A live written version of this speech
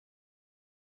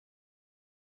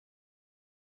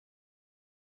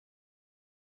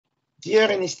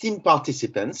Dear and esteemed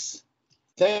participants,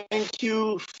 thank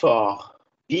you for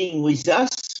being with us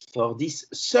for this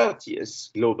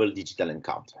 30th Global Digital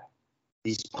Encounter.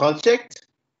 This project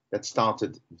that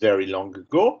started very long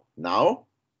ago, now,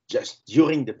 just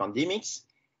during the pandemics,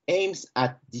 aims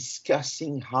at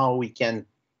discussing how we can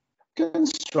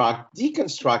construct,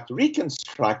 deconstruct,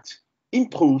 reconstruct,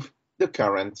 improve the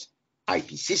current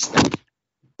IP system.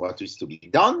 What is to be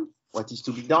done? What is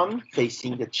to be done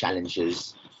facing the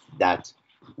challenges that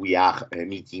we are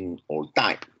meeting all the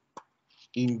time.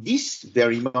 In this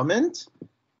very moment,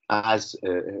 as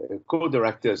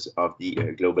co-directors of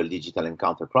the Global Digital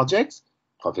Encounter project,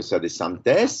 Professor De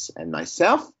Santis and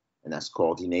myself, and as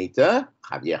coordinator,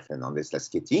 Javier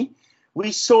Fernandez-Lasqueti,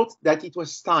 we thought that it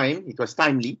was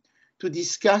timely to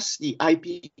discuss the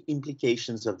IP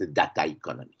implications of the data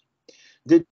economy.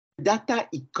 The data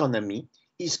economy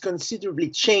is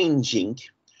considerably changing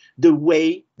the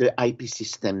way the IP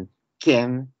system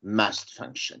must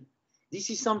function. This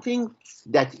is something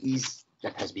that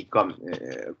has become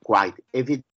quite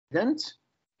evident,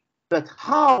 but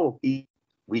how it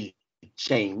will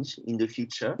change in the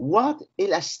future, what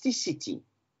elasticity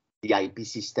the IP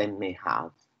system may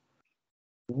have,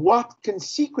 what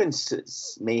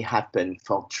consequences may happen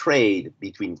for trade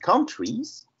between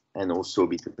countries and also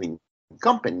between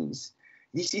companies,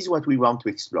 this is what we want to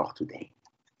explore today.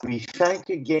 We thank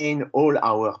again all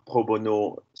our pro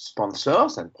bono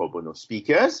sponsors and pro bono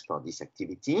speakers for this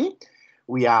activity.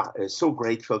 We are so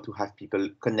grateful to have people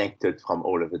connected from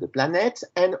all over the planet,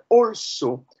 and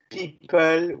also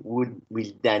people who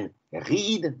will then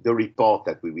read the report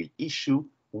that we will issue,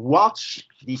 watch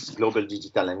this Global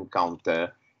Digital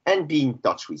Encounter, and be in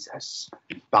touch with us.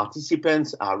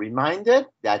 Participants are reminded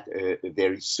that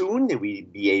very soon they will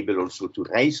be able also to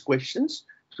raise questions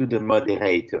to the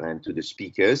moderator and to the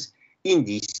speakers in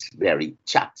this very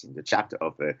chat, in the chat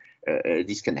of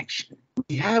this connection.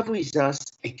 We have with us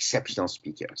exceptional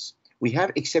speakers. We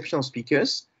have exceptional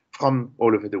speakers from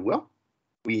all over the world.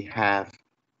 We have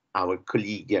our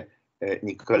colleague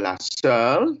Nicola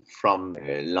from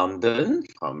London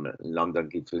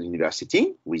Guildford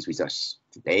University, who is with us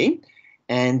today.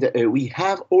 And we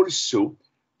have also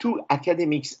two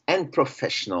academics and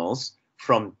professionals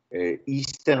from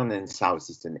Eastern and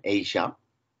Southeastern Asia.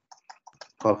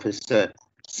 Professor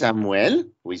Samuel,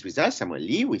 who is with us, Samuel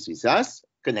Lee, who is with us,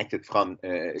 connected from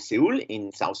Seoul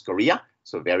in South Korea,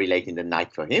 so very late in the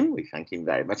night for him. We thank him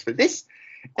very much for this.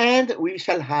 And we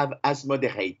shall have as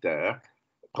moderator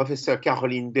Professor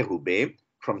Caroline BERUBE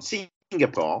from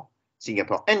Singapore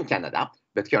and Canada,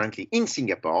 but currently in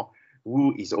Singapore,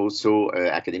 who is also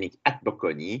academic at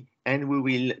Bocconi, and who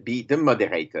will be the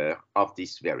moderator of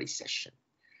this very session.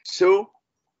 So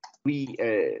we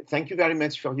thank you very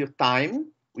much for your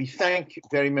time. We thank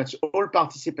very much all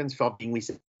participants for being with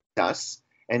us.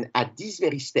 And at this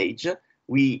very stage,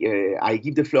 I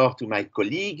give the floor to my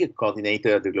colleague,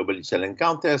 coordinator of the Global Digital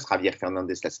Encounters, Javier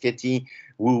Fernandez-Lasqueti,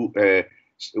 who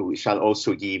shall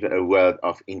also give a word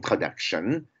of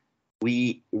introduction.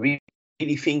 We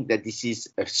really think that this is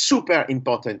a super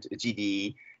important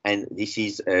GDE, and this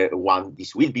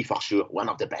will be for sure one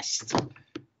of the best.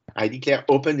 I declare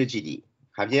open the GDE.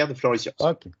 Javier, the floor is yours.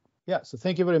 Okay. Yeah, so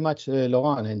thank you very much,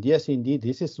 Laurent. And yes, indeed,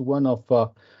 this is one of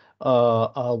our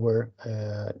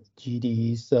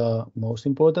GDE's most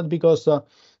important because the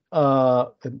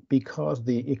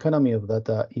economy of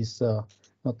data is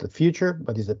not the future,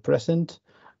 but is the present.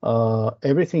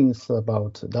 Everything's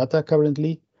about data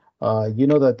currently. You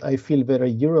know that I feel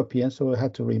very European, so I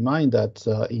had to remind that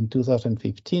in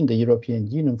 2015, the European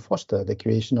Union fostered the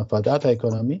creation of a data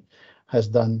economy, has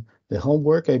done the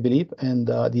homework, I believe, and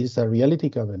this is a reality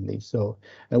currently. So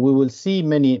we will see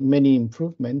many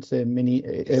improvements and many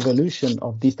evolution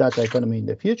of this data economy in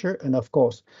the future. And of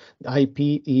course,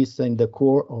 IP is in the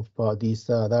core of this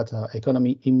data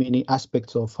economy in many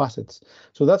aspects or facets.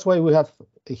 So that's why we have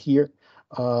here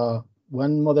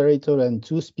one moderator and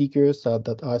two speakers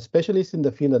that are specialists in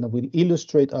the field and will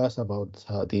illustrate us about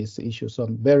these issues. So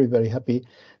I'm very, very happy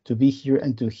to be here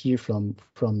and to hear from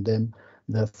them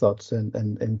their thoughts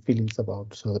and feelings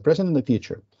about the present and the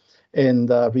future. And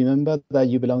remember that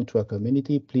you belong to a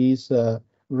community. Please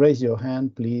raise your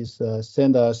hand. Please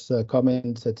send us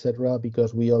comments, etc.,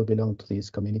 because we all belong to this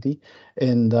community.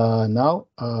 And now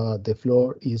the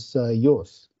floor is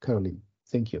yours, Caroline.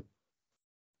 Thank you.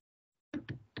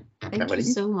 Thank you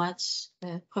so much,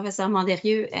 Professor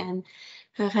Manderieu and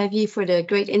Javier, for the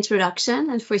great introduction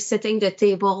and for setting the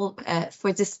table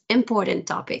for this important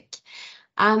topic.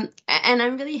 And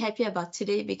I'm really happy about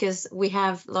today because we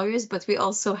have lawyers, but we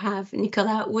also have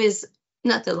Nicola, who is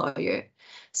not a lawyer.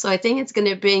 So I think it's going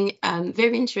to bring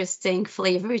very interesting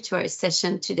flavor to our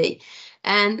session today.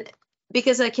 And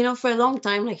because, like, you know, for a long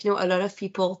time, like, you know, a lot of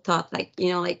people thought, like,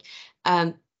 you know, like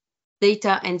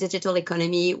data and digital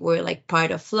economy were like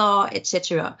part of law,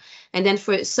 etc. And then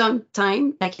for some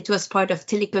time, like it was part of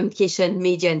telecommunication,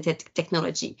 media, and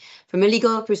technology. From a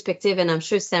legal perspective, and I'm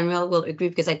sure Samuel will agree,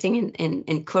 because I think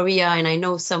in Korea, and I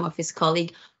know some of his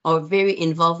colleagues are very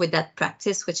involved with that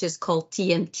practice, which is called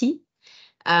TMT.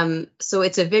 So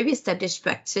it's a very established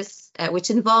practice which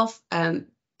involves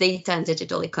data and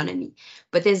digital economy.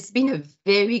 But there's been a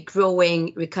very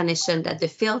growing recognition that the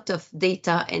field of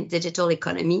data and digital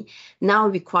economy now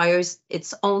requires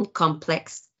its own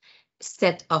complex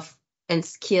set of and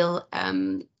skill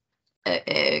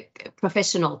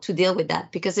professional to deal with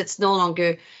that, because it's no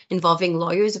longer involving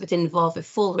lawyers, but involve a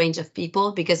full range of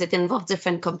people, because it involves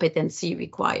different competency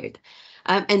required.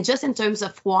 And just in terms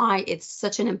of why it's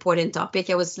such an important topic,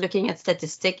 I was looking at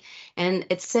statistic, and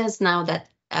it says now that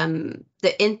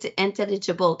the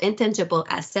intangible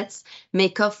assets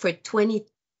make up for $21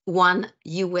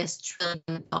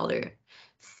 trillion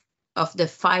of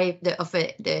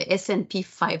the S&P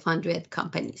 500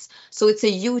 companies. So it's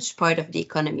a huge part of the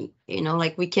economy. You know,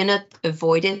 like we cannot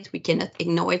avoid it, we cannot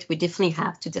ignore it. We definitely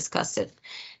have to discuss it,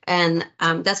 and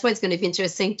that's why it's going to be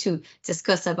interesting to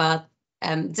discuss about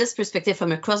this perspective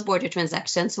from a cross-border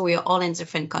transaction. So we are all in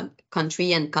different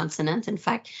country and continent, in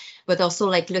fact, but also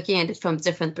like looking at it from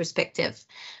different perspectives.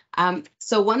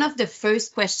 So one of the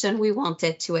first questions we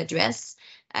wanted to address,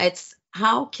 it's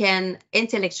how can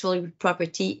intellectual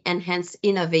property enhance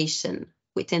innovation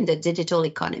within the digital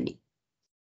economy?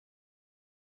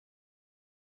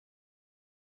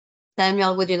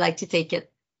 Samuel, would you like to take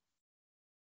it?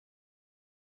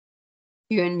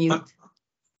 You're on mute.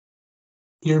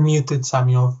 You're muted,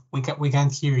 Samuel. We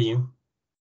can't hear you.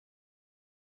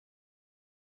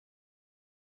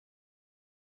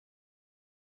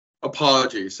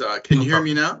 Apologies. Can you hear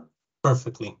me now?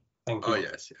 Perfectly. Thank you. Oh,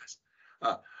 yes.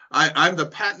 I'm the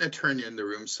patent attorney in the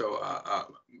room, so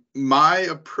my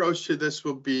approach to this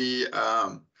will be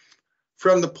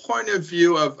from the point of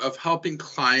view of helping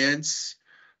clients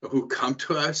who come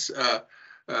to us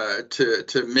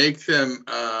to make them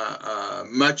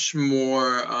much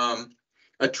more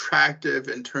attractive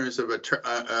in terms of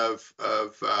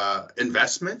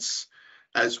investments,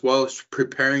 as well as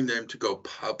preparing them to go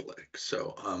public.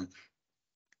 So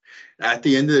at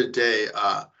the end of the day,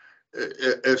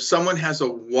 if someone has a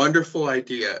wonderful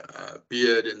idea, be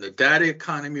it in the data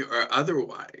economy or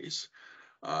otherwise,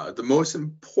 the most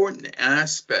important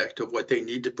aspect of what they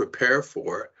need to prepare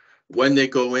for when they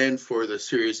go in for the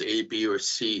Series A, B, or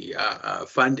C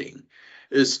funding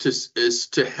is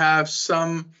to have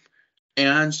some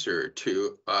answer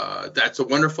to that's a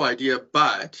wonderful idea,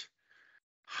 but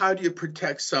how do you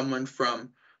protect someone from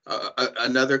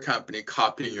another company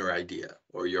copying your idea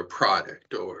or your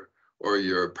product or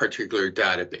your particular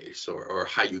database or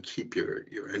how you keep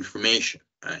your information,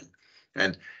 right?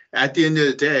 And at the end of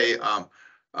the day,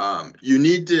 you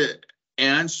need to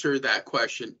answer that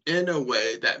question in a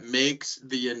way that makes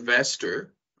the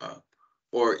investor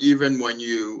or even when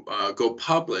you go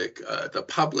public, the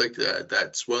public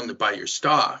that's willing to buy your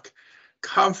stock,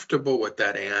 comfortable with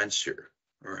that answer,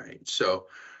 right? So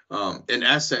in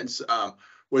essence,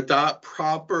 without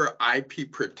proper IP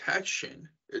protection,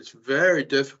 it's very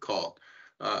difficult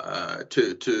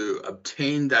to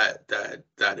obtain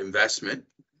that investment,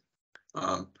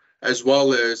 as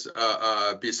well as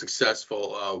be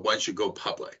successful once you go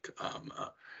public.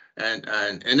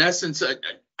 And in essence,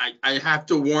 I have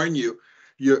to warn you,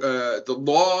 the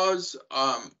laws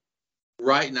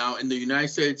right now in the United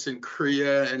States and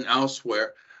Korea and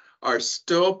elsewhere are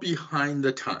still behind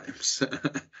the times.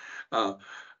 There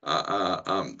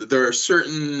are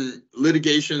certain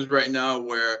litigations right now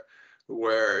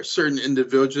where certain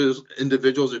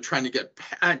individuals are trying to get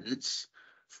patents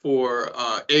for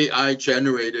AI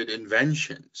generated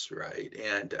inventions, right?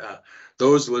 And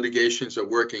those litigations are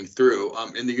working through.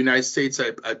 In the United States,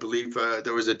 I believe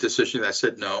there was a decision that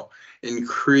said no. In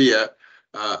Korea,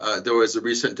 there was a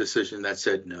recent decision that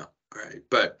said no, right?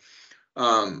 But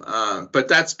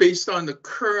that's based on the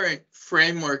current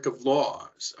framework of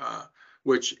laws,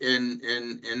 which in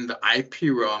the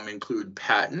IP realm include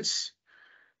patents,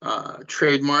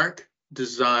 trademark,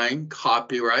 design,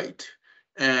 copyright,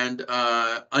 and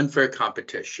unfair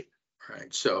competition,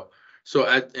 right?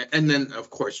 And then of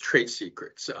course trade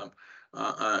secrets.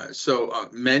 So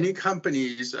many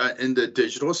companies in the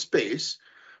digital space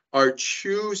are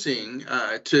choosing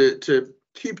to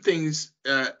keep things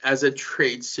as a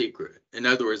trade secret. In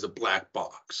other words, a black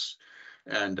box.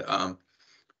 And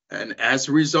And as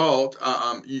a result,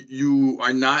 you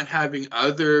are not having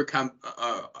other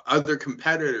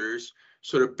competitors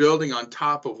sort of building on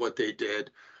top of what they did,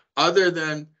 other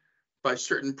than by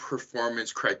certain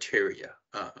performance criteria,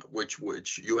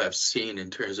 which you have seen in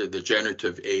terms of the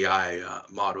generative AI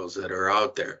models that are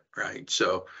out there, right?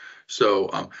 So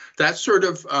that's sort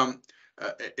of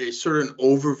a sort of an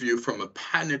overview from a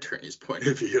patent attorney's point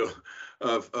of view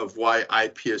of why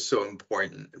IP is so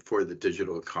important for the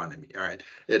digital economy. All right,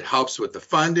 it helps with the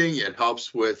funding, it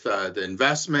helps with the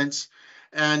investments,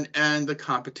 and the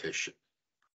competition.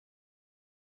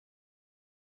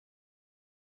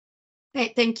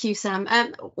 Hey, thank you, Sam.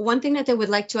 One thing that I would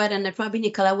like to add, and probably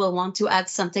Nicola will want to add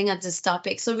something at this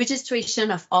topic. So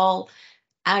registration of all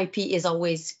IP is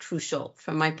always crucial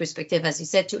from my perspective, as you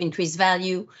said, to increase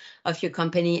value of your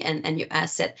company and your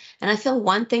asset. And I feel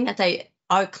one thing that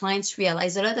our clients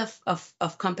realize, a lot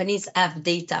of companies have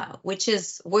data, which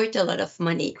is worth a lot of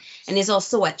money and is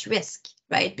also at risk,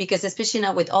 right? Because especially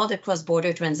now with all the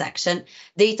cross-border transaction,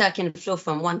 data can flow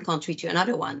from one country to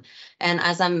another one. And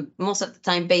as I'm most of the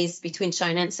time based between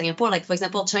China and Singapore, like for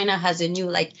example, China has a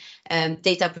new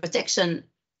data protection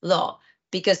law,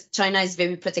 because China is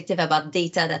very protective about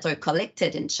data that are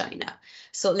collected in China.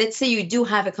 So let's say you do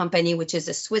have a company, which is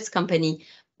a Swiss company,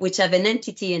 which have an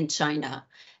entity in China,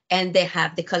 and they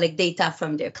collect data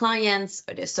from their clients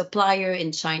or their supplier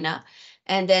in China.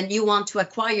 And then you want to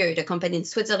acquire the company in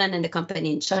Switzerland and the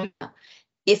company in China.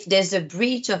 If there's a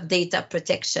breach of data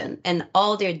protection and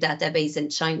all their database in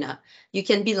China, you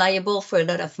can be liable for a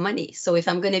lot of money. So if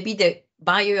I'm going to be the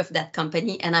buyer of that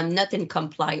company and I'm not in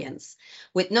compliance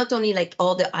with not only like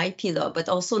all the IP law, but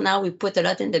also now we put a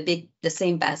lot in the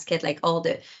same basket, like all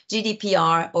the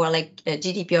GDPR or like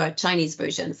GDPR Chinese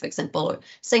version, for example, or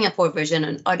Singapore version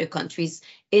and other countries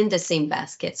in the same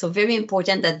basket. So very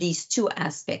important that these two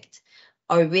aspects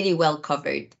are really well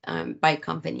covered by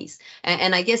companies.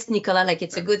 And I guess, Nicola, like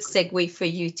it's a good segue for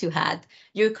you to add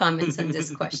your comments on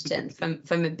this question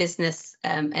from a business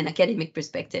and academic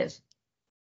perspective.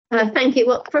 Thank you.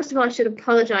 Well, first of all, I should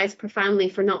apologize profoundly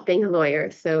for not being a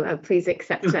lawyer. So please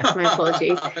accept my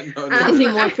apologies.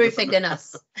 Nothing more perfect than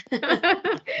us.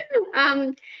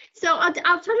 So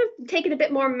I'll sort of take it a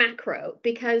bit more macro,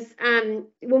 because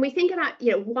when we think about,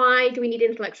 why do we need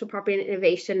intellectual property and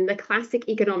innovation, the classic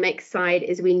economic side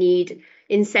is we need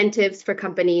incentives for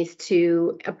companies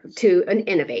to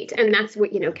innovate. And that's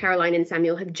what, Caroline and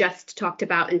Samuel have just talked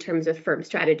about in terms of firm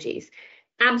strategies.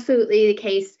 Absolutely the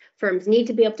case. Firms need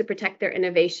to be able to protect their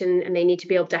innovation, and they need to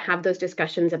be able to have those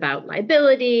discussions about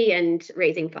liability and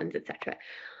raising funds, etc.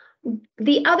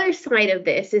 The other side of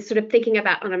this is sort of thinking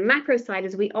about on a macro side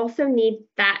is we also need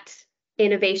that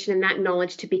innovation and that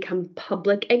knowledge to become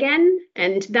public again.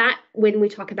 And that, when we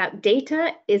talk about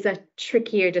data, is a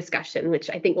trickier discussion,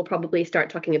 which I think we'll probably start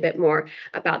talking a bit more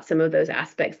about some of those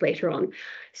aspects later on.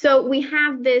 So we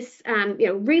have this,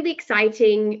 really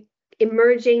exciting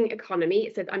emerging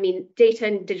economy. So, data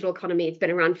and digital economy, it's been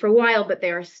around for a while, but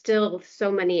there are still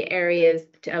so many areas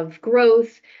of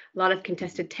growth, a lot of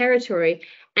contested territory.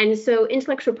 And so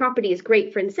intellectual property is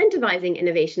great for incentivizing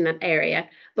innovation in that area,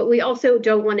 but we also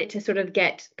don't want it to sort of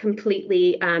get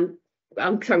completely, I'm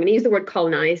going to use the word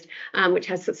colonized, which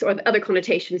has sort of other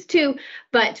connotations too,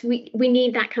 but we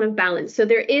need that kind of balance. So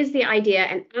there is the idea,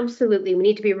 and absolutely we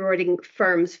need to be rewarding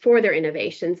firms for their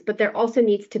innovations, but there also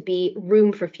needs to be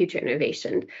room for future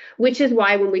innovation, which is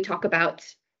why when we talk about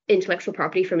intellectual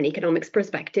property from an economics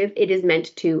perspective, it is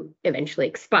meant to eventually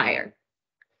expire.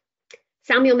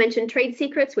 Samuel mentioned trade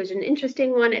secrets, which is an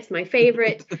interesting one. It's my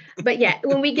favorite. But yeah,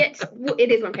 when we get,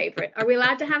 it is my favorite. Are we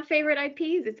allowed to have favorite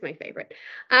IPs? It's my favorite.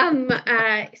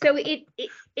 So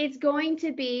it's going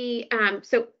to be,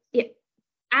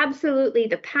 absolutely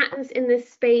the patents in this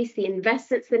space, the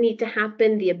investments that need to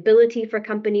happen, the ability for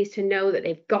companies to know that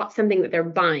they've got something that they're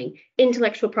buying.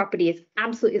 Intellectual property is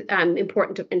absolutely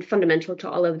important and fundamental to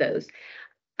all of those.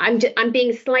 I'm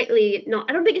being slightly,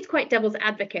 I don't think it's quite devil's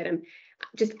advocate. I'm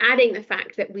just adding the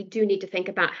fact that we do need to think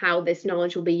about how this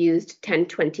knowledge will be used 10,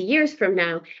 20 years from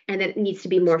now, and that it needs to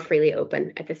be more freely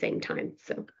open at the same time.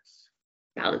 So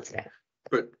balance there.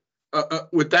 But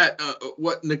with that,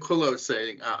 what Nicola was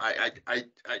saying,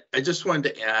 I just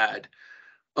wanted to add,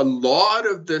 a lot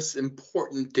of this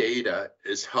important data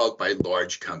is held by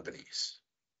large companies,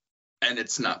 and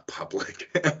it's not public.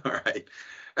 All right.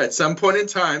 At some point in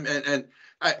time, and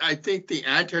I think the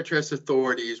antitrust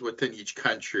authorities within each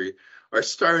country are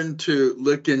starting to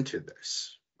look into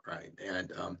this, right?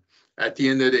 And at the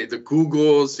end of the day, the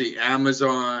Googles, the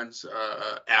Amazons,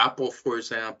 Apple, for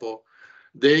example,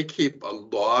 they keep a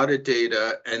lot of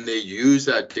data and they use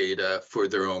that data for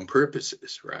their own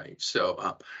purposes, right?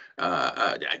 So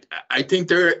I think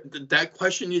that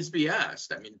question needs to be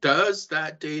asked. I mean, does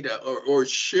that data or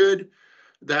should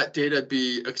that data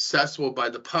be accessible by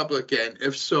the public, and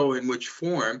if so, in which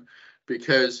form?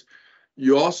 Because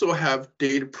you also have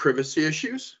data privacy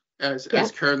issues, as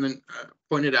Carolyn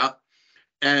pointed out,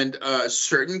 and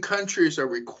certain countries are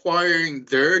requiring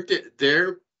their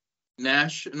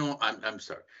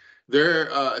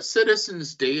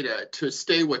citizens' data to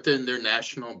stay within their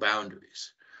national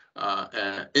boundaries.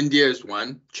 India is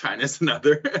one, China is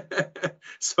another.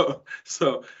 so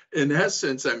in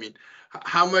essence, I mean,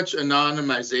 how much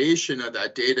anonymization of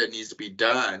that data needs to be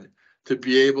done to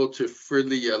be able to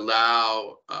freely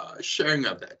allow sharing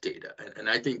of that data? And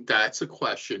I think that's a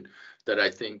question that I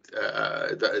think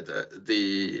the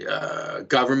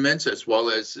governments as well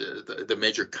as the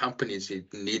major companies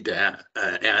need to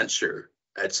answer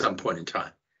at some point in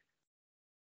time.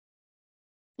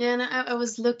 Yeah, and I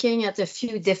was looking at a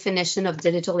few definitions of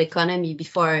digital economy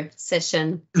before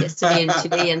session yesterday and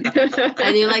today, and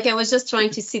I was just trying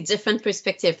to see different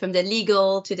perspectives from the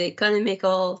legal to the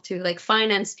economical to like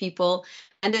finance people.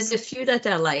 And there's a few that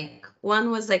are like,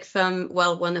 one was like from,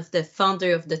 one of the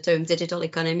founder of the term digital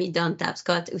economy, Don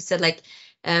Tapscott, who said like,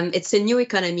 it's a new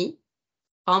economy,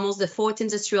 almost the fourth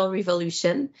industrial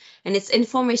revolution, and it's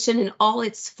information in all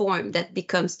its form that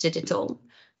becomes digital,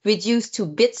 reduced to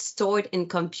bits stored in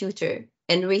computer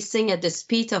and racing at the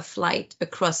speed of light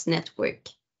across network.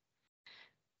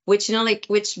 Which,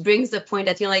 which brings the point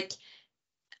that,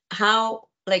 how,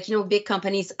 big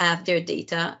companies have their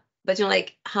data, but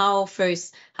how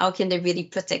can they really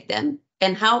protect them?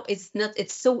 And how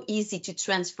it's so easy to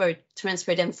transfer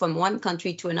them from one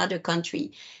country to another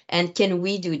country. And can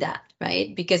we do that,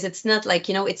 right? Because it's not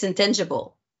it's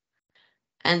intangible.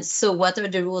 And so what are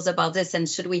the rules about this? And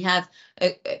should we have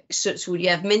should we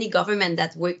have many governments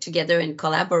that work together and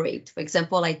collaborate? For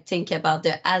example, I think about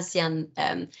the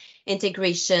ASEAN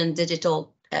integration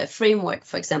digital framework,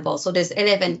 for example. So there's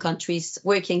 11 countries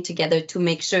working together to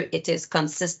make sure it is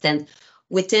consistent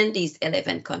within these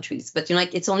 11 countries. But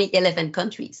it's only 11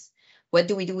 countries. What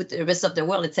do we do with the rest of the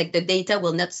world? It's like the data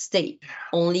will not stay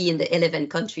only in the 11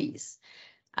 countries.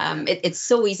 It's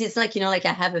so easy. It's like, I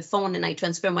have a phone and I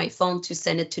transfer my phone to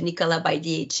send it to Nicola by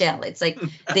DHL. It's like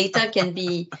data can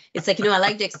be, it's like, I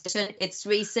like the expression, it's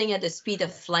racing at the speed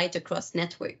of light across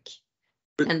network.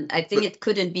 And I think it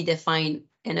couldn't be defined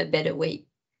in a better way.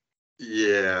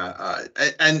 Yeah.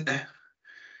 And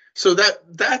so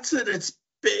that's in its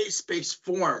base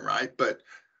form, right? But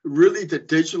really the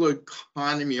digital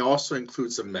economy also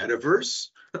includes the metaverse,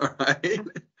 right?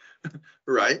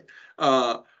 Right.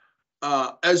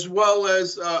 As well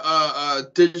as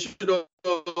digital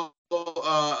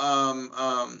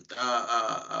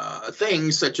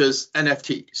things such as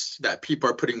NFTs that people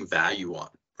are putting value on,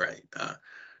 right?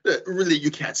 Really,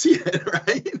 you can't see it,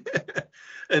 right?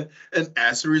 and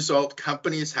as a result,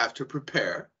 companies have to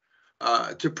prepare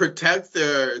to protect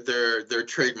their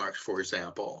trademarks, for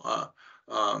example,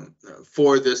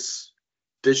 for this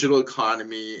digital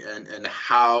economy and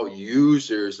how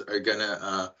users are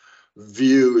gonna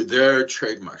view their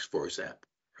trademarks, for example,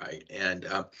 right? And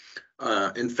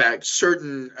in fact,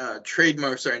 certain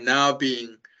trademarks are now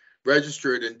being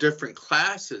registered in different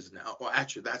classes now. Well,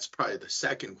 actually, that's probably the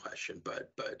second question, but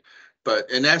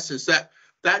in essence,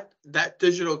 that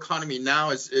digital economy now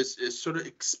is sort of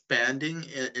expanding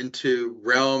into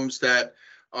realms that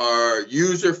are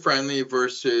user-friendly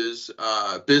versus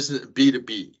business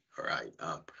B2B. All right,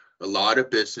 a lot of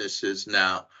businesses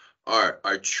now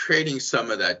are trading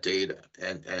some of that data,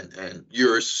 and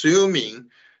you're assuming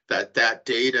that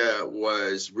data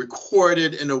was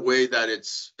recorded in a way that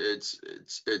it's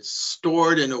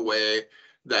stored in a way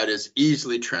that is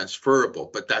easily transferable,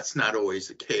 but that's not always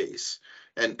the case.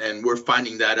 And we're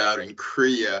finding that out in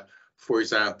Korea, for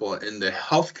example, in the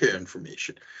healthcare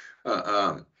information.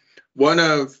 One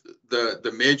of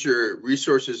the major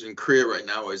resources in Korea right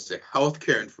now is the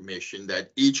healthcare information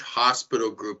that each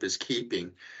hospital group is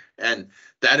keeping. And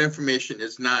that information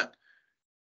is not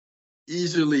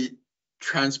easily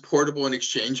transportable and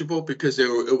exchangeable because it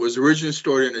was originally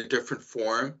stored in a different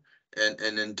form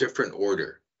and in different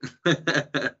order.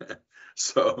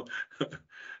 So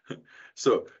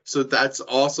that's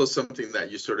also something that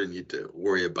you sort of need to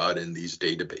worry about in these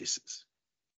databases.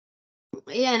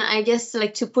 Yeah, and I guess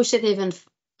to push it even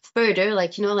further,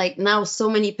 now so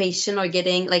many patients are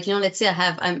getting let's say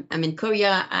I'm in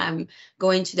Korea, I'm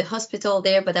going to the hospital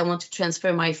there, but I want to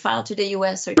transfer my file to the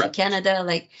US or to Canada.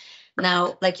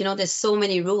 Now, there's so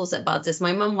many rules about this.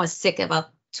 My mom was sick about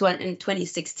in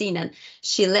 2016, and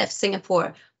she left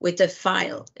Singapore with a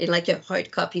file, like a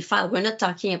hard copy file. We're not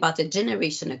talking about a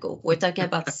generation ago. We're talking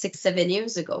about 6-7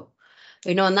 years ago.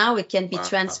 Now it can be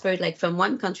transferred like from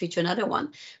one country to another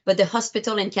one. But the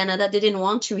hospital in Canada didn't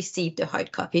want to receive the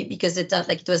hard copy because it thought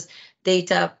like it was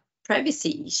data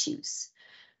privacy issues.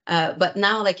 But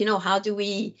now, like, how do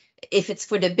we, if it's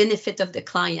for the benefit of the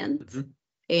client,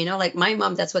 like my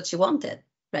mom, that's what she wanted,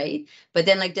 right? But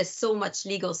then like there's so much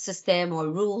legal system or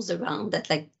rules around that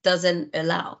like doesn't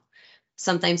allow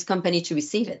sometimes company to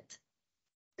receive it.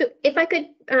 So if I could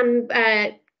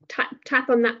tap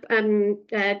on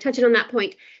that, touching on that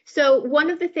point. So one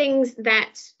of the things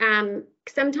that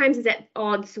sometimes is at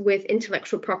odds with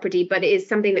intellectual property, but is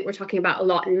something that we're talking about a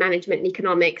lot in management and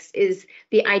economics, is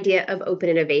the idea of open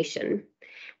innovation.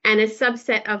 And a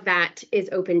subset of that is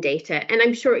open data. And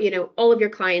I'm sure, all of your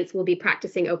clients will be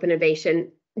practicing open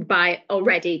innovation by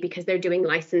already because they're doing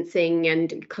licensing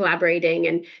and collaborating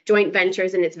and joint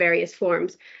ventures in its various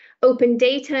forms. Open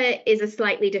data is a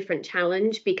slightly different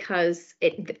challenge because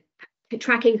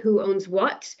tracking who owns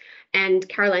what. And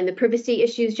Caroline, the privacy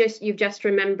issues you've just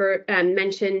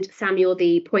mentioned, Samuel,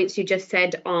 the points you just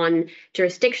said on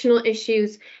jurisdictional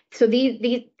issues. So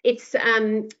there's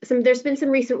been some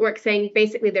recent work saying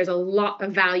basically there's a lot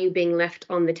of value being left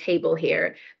on the table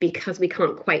here because we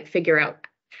can't quite figure out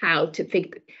how to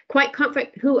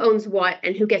who owns what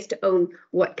and who gets to own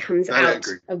what comes out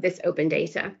of this open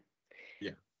data.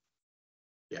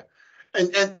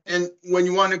 And when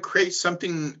you want to create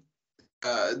something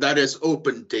that is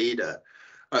open data,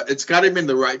 it's got to be in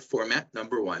the right format,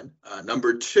 number one.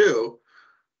 Number two,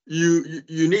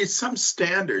 you need some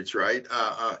standards, right?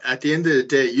 At the end of the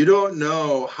day, you don't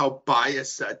know how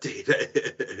biased that data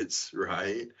is,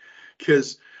 right?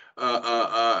 Because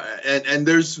and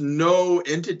there's no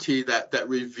entity that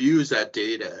reviews that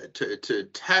data to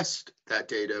test that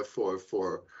data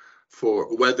for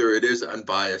whether it is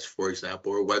unbiased, for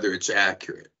example, or whether it's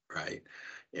accurate, right?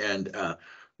 And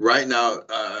right now,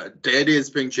 data is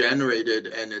being generated,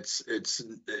 and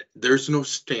there's no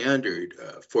standard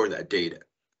for that data.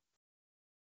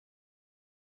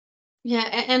 Yeah,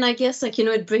 and I guess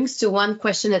it brings to one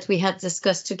question that we had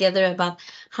discussed together about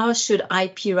how should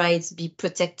IP rights be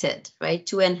protected, right,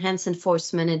 to enhance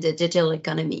enforcement in the digital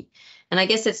economy. And I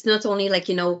guess it's not only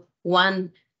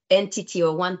one entity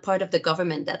or one part of the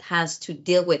government that has to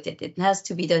deal with it. It has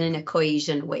to be done in a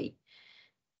cohesion way.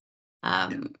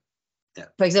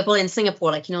 For example, in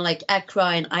Singapore, like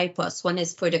ACRA and IPOS, one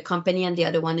is for the company and the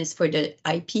other one is for the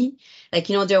IP.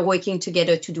 They're working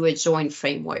together to do a joint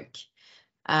framework.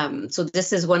 So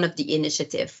this is one of the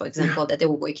initiatives, for example, that they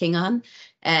were working on.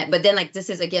 But then this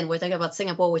is, again, we're talking about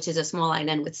Singapore, which is a small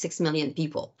island with 6 million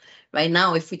people. Right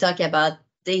now, if we talk about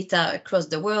data across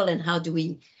the world and how do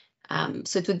we,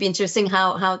 so it would be interesting,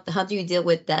 how do you deal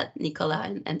with that,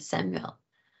 Nicola and Samuel?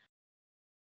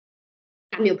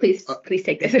 Samuel, please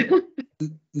take this.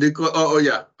 Nicola, oh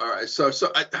yeah, all right. So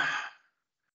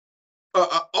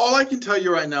all I can tell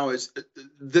you right now is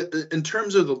in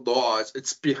terms of the laws,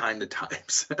 it's behind the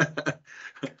times.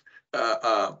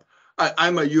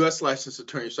 I'm a U.S. licensed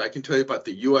attorney, so I can tell you about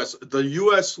the U.S. The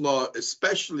U.S. law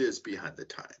especially is behind the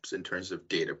times in terms of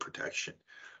data protection,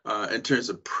 in terms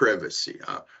of privacy.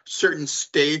 Certain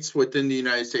states within the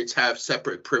United States have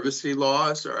separate privacy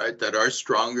laws, all right, that are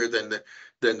stronger than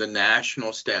the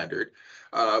national standard.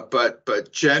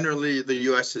 But generally, the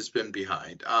U.S. has been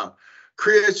behind.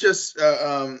 Korea is just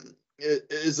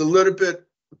is a little bit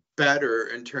better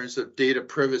in terms of data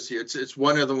privacy. It's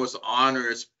one of the most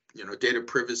onerous, data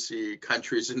privacy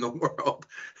countries in the world,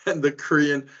 and the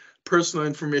Korean Personal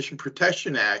Information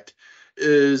Protection Act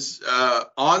is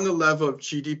on the level of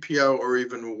GDPR or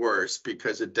even worse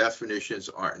because the definitions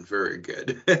aren't very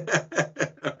good.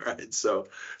 All right, so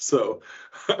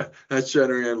that's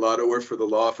generating a lot of work for the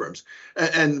law firms.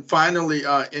 And finally,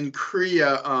 in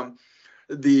Korea,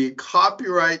 the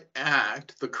Copyright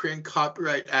Act, the Korean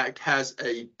Copyright Act, has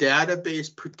a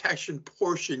database protection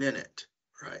portion in it,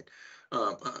 right?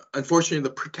 Unfortunately, the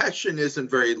protection isn't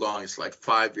very long. It's like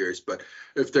 5 years. But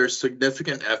if there's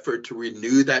significant effort to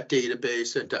renew that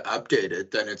database and to update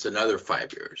it, then it's another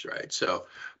 5 years, right? So,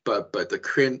 but the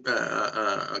Korean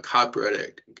Copyright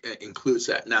Act includes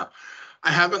that. Now,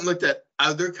 I haven't looked at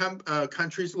other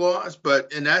countries' laws,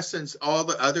 but in essence, all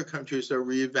the other countries are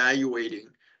reevaluating,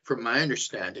 from my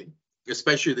understanding,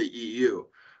 especially the EU,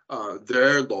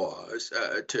 their laws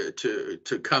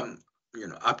to come,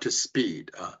 up to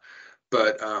speed.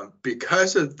 But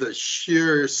because of the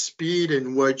sheer speed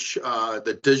in which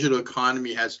the digital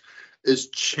economy is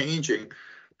changing,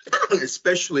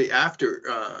 especially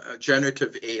after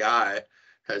generative AI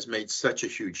has made such a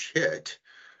huge hit,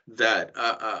 that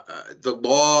the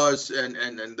laws and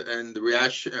the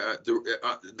reaction,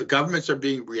 the governments are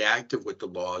being reactive with the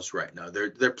laws right now.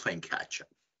 They're playing catch up.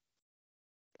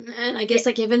 And I guess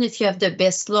like even if you have the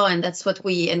best law, and that's what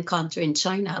we encounter in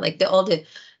China, like all the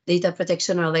data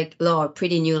protection or like law are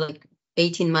pretty new, like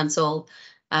 18 months old.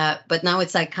 But now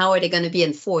it's like, how are they going to be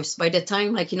enforced? By the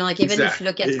time, like, you know, like even if you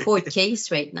look at court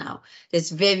case right now,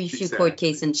 there's very few court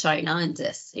cases in China on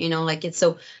this, you know, like it's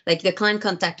so like the client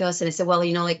contact us and they say, well,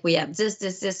 you know, like we have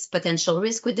this potential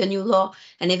risk with the new law.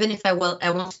 And even if I want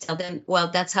to tell them, well,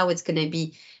 that's how it's going to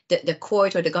be. The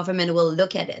court or the government will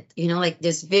look at it, you know, like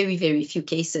there's very, very few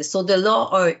cases. So the law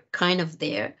are kind of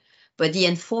there, but the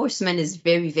enforcement is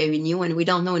very, very new. And we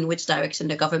don't know in which direction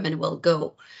the government will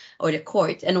go or the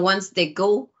court. And once they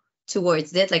go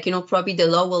towards that, like, you know, probably the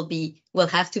law will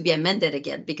have to be amended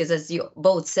again, because as you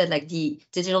both said, like the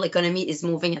digital economy is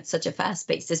moving at such a fast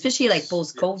pace, especially like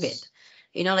post-COVID,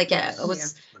 you know, like I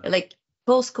was like,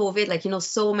 post-COVID, like, you know,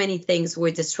 so many things were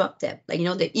disruptive, like, you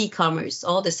know, the e-commerce,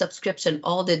 all the subscription,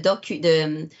 all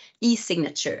the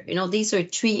e-signature, you know, these are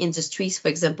 3 industries, for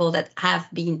example, that have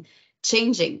been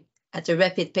changing at a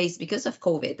rapid pace because of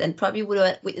COVID, and probably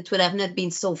it would have not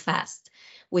been so fast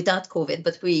without COVID,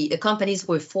 but the companies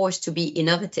were forced to be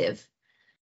innovative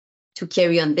to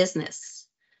carry on business.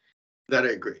 That I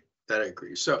agree.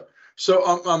 So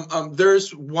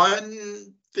there's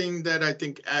one thing that I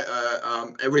think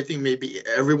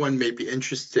everyone may be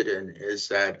interested in is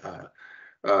that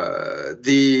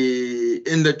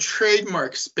in the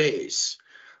trademark space,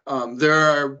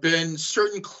 there have been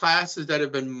certain classes that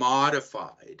have been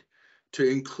modified to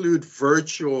include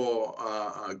virtual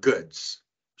goods.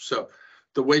 So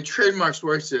the way trademarks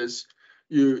works is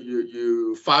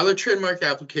you file a trademark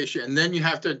application, and then you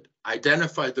have to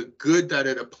identify the good that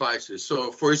it applies to.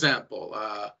 So, for example,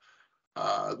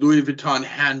 Louis Vuitton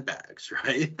handbags,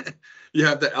 right? You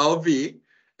have the LV,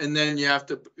 and then you have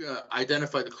to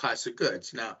identify the class of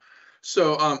goods. Now,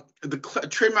 so the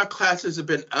trademark classes have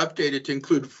been updated to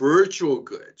include virtual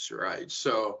goods, right?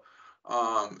 So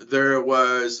there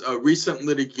was a recent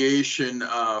litigation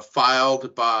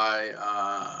filed by,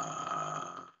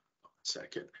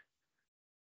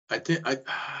 I think I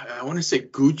want to say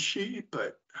Gucci,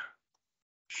 but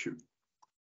shoot.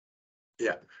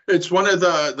 Yeah, it's one of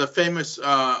the famous.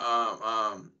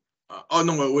 Oh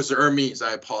no, it was Hermes.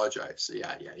 I apologize.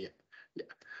 Yeah.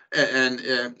 And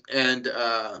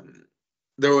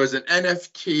there was an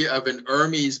NFT of an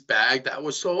Hermes bag that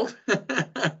was sold,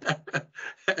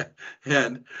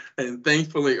 and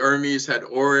thankfully Hermes had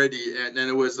already, and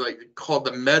it was like called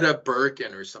the Meta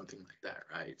Birkin or something like that,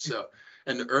 right? So,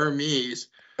 and Hermes,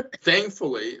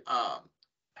 thankfully,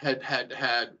 had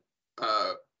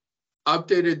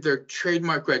updated their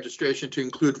trademark registration to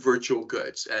include virtual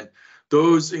goods, and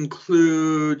those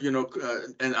include, you know,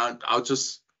 and I'll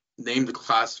just name the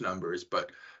class numbers,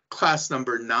 but class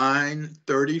number 9,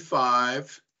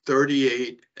 35,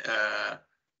 38,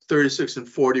 36, and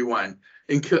 41,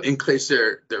 in case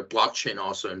they're blockchain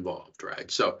also involved,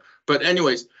 right? So, but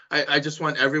anyways, I just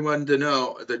want everyone to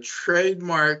know the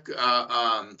trademark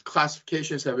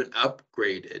classifications have been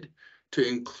upgraded to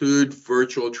include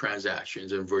virtual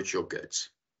transactions and virtual goods.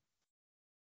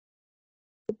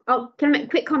 Can I make a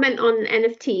quick comment on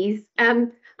NFTs?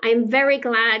 I'm very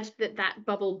glad that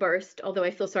bubble burst, although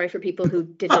I feel sorry for people who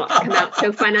did not come out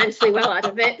so financially well out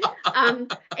of it. I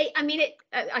mean,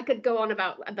 I could go on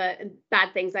about the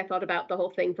bad things I thought about the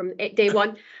whole thing from day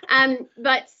one,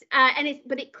 but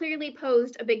it clearly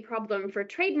posed a big problem for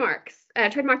trademark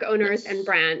owners and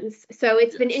brands. So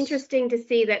it's been interesting to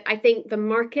see that I think the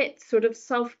market sort of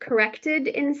self-corrected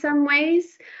in some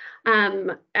ways.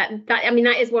 That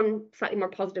is one slightly more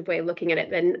positive way of looking at it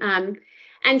than.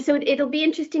 And so it'll be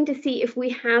interesting to see if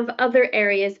we have other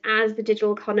areas as the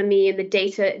digital economy and the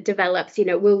data develops, you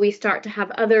know, will we start to have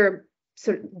other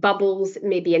sort of bubbles,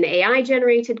 maybe an AI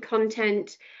generated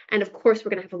content? And of course,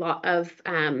 we're going to have a lot of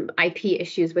IP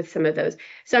issues with some of those.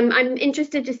 So I'm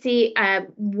interested to see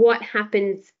what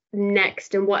happens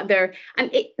next and what they're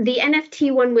the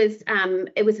NFT one was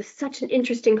it was such an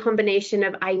interesting combination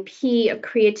of IP, of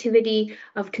creativity,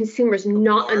 of consumers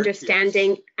not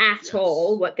understanding at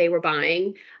all what they were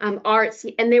buying, arts,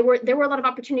 and there were a lot of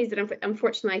opportunities that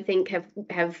unfortunately I think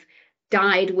have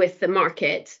died with the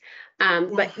market,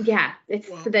 but yeah, it's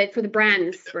for the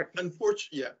brands.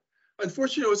 Unfortunately,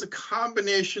 it was a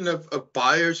combination of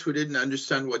buyers who didn't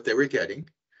understand what they were getting,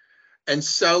 and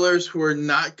sellers who were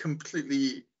not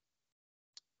completely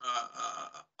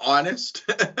honest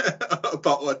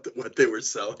about what they were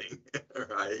selling,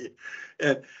 right?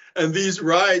 And these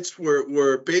rights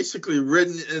were basically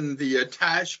written in the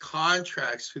attached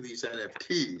contracts to these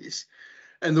NFTs,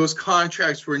 and those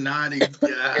contracts were not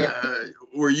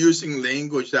were using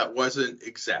language that wasn't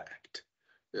exact.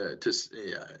 Is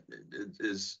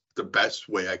the best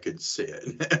way I could say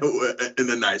it in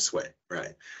a nice way,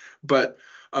 right? But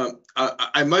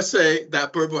I must say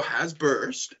that bubble has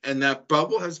burst, and that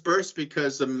bubble has burst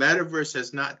because the metaverse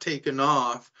has not taken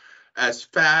off as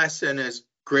fast and as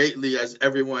greatly as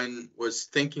everyone was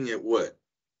thinking it would.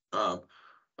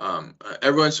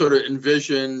 Everyone sort of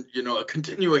envisioned, a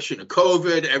continuation of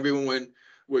COVID. Everyone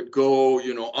would go,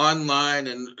 online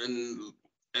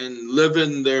and live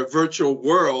in their virtual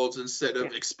worlds instead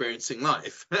of experiencing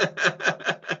life.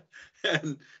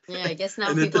 Yeah, I guess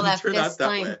now people have less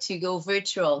time to go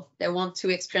virtual. They want to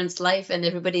experience life, and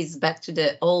everybody's back to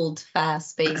the old,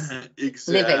 fast-paced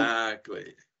living.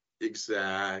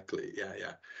 Exactly.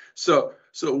 Yeah. So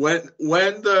when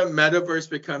the metaverse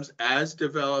becomes as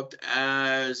developed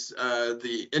as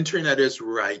the internet is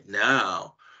right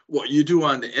now, what you do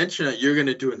on the internet, you're going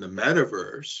to do in the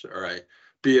metaverse. All right.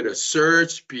 Be it a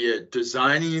search, be it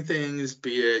designing things,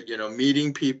 be it,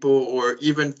 meeting people, or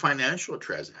even financial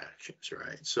transactions,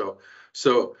 right? So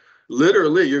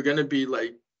literally you're going to be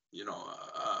like,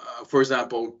 for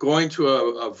example, going to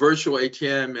a virtual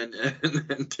ATM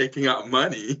and taking out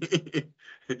money,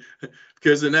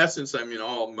 because in essence,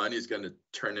 all money is going to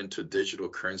turn into digital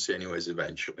currency anyways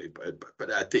eventually. But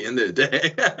at the end of the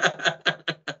day,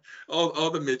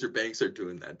 all the major banks are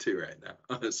doing that too right now.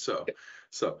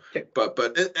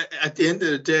 But at the end of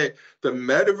the day, the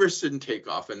metaverse didn't take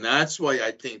off, and that's why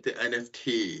I think the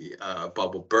NFT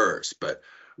bubble burst. But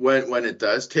when it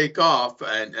does take off,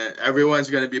 and everyone's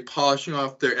going to be polishing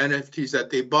off their NFTs that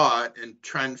they bought and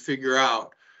trying to figure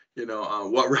out,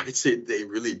 what rights they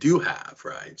really do have,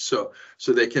 right? So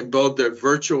they can build their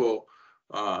virtual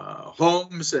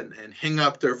homes and hang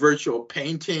up their virtual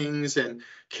paintings and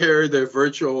carry their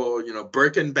virtual,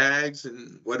 Birkin bags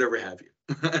and whatever have you.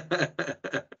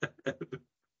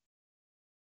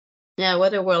 Yeah,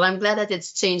 what a world. I'm glad that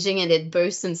it's changing and it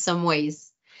bursts in some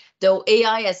ways. Though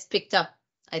AI has picked up,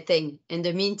 I think, in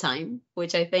the meantime,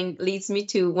 which I think leads me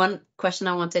to one question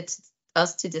I wanted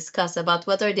us to discuss about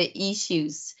what are the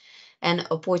issues and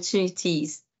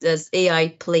opportunities does AI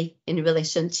play in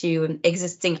relation to an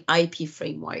existing IP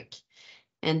framework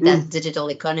and that digital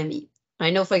economy.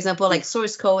 I know, for example, like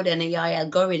source code and AI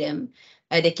algorithm,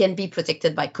 they can be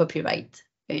protected by copyright,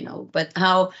 but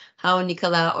how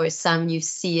Nicola or Sam, you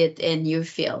see it in your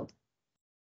field?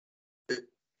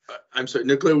 I'm sorry,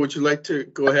 Nicola, would you like to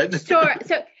go ahead? Sure.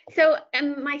 So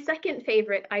my second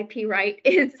favorite IP right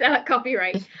is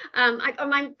copyright.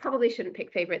 I probably shouldn't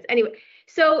pick favorites anyway.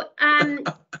 So I've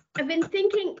been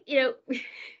thinking,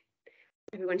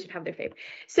 everyone should have their favorite.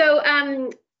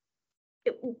 So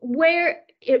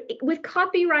with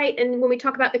copyright, and when we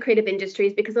talk about the creative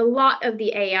industries, because a lot of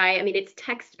the AI, it's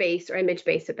text-based or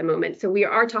image-based at the moment. So we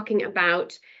are talking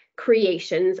about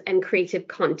creations and creative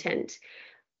content.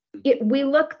 We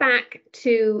look back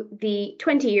to the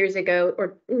 20 years ago,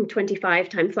 or 25,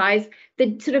 time flies,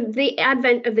 the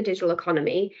advent of the digital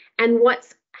economy and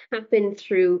what's happened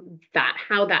through that,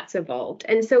 how that's evolved.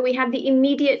 And so we had the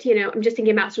immediate, I'm just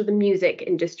thinking about sort of the music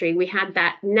industry. We had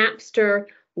that Napster,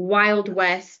 Wild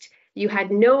West. You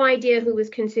had no idea who was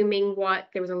consuming what.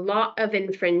 There was a lot of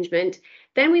infringement.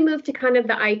 Then we moved to kind of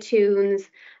the iTunes,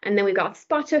 and then we got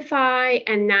Spotify,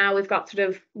 and now we've got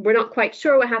we're not quite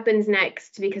sure what happens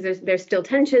next because there's still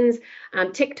tensions.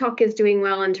 TikTok is doing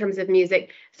well in terms of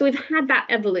music. So we've had that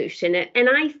evolution. And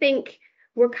I think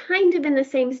we're kind of in the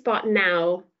same spot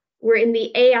now. We're in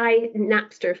the AI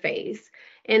Napster phase,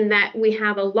 in that we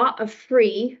have a lot of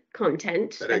free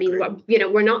content.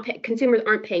 We're not consumers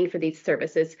aren't paying for these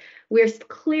services. We're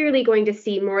clearly going to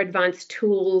see more advanced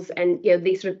tools, and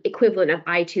the sort of equivalent of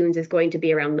iTunes is going to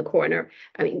be around the corner.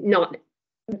 Not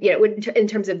in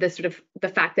terms of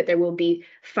the fact that there will be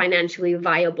financially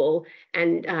viable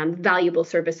and valuable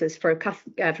services for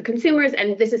consumers,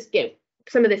 and this is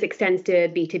some of this extends to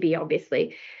B2B,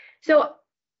 obviously. So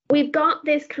we've got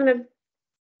this kind of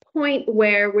point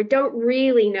where we don't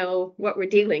really know what we're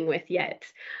dealing with yet.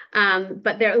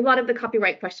 But there are a lot of the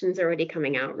copyright questions are already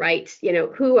coming out, right?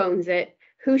 Who owns it?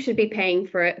 Who should be paying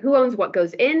for it? Who owns what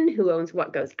goes in? Who owns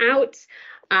what goes out?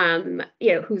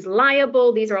 Who's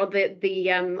liable? These are all the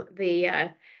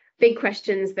big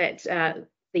questions that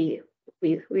the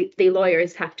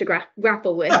lawyers have to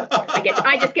grapple with.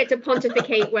 I just get to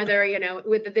pontificate whether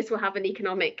this will have an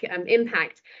economic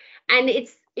impact. And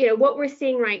it's what we're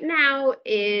seeing right now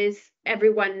is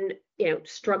everyone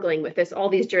struggling with this. All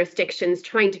these jurisdictions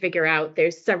trying to figure out.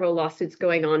 There's several lawsuits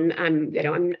going on.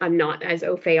 I'm not as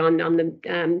au fait on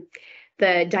the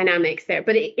dynamics there,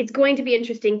 but it's going to be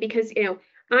interesting because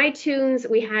iTunes,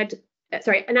 we had,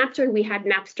 Napster, we had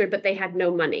Napster, but they had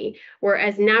no money.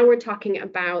 Whereas now we're talking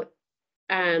about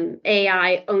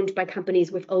AI owned by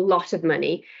companies with a lot of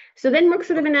money. So then we're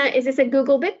sort of in is this a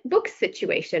Google Books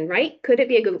situation, right? Could it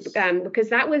be a Google,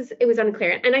 because it was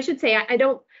unclear. And I should say, I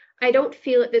don't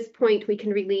feel at this point we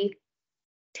can really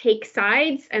take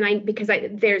sides, and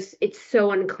it's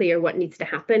so unclear what needs to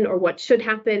happen or what should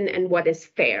happen and what is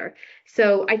fair.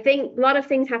 So I think a lot of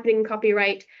things happening in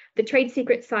copyright. The trade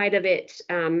secret side of it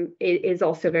is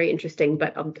also very interesting,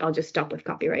 but I'll just stop with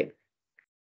copyright.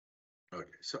 Okay,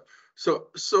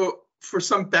 so for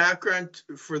some background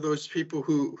for those people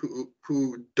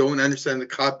who don't understand the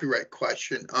copyright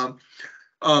question,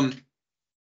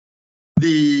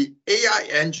 the AI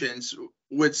engines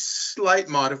with slight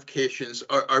modifications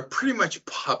are pretty much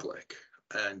public,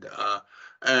 and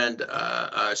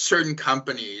certain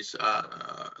companies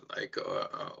like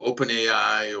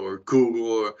OpenAI or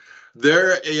Google,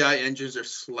 their AI engines are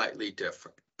slightly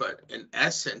different. But in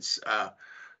essence,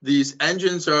 these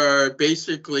engines are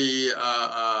basically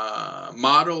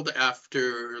modeled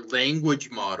after language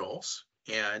models,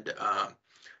 and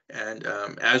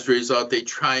as a result, they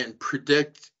try and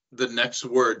predict the next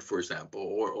word, for example,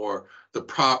 or the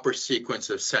proper sequence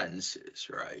of sentences,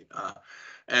 right?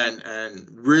 And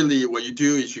really what you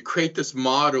do is you create this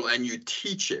model and you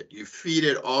teach it, you feed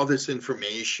it all this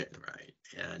information, right?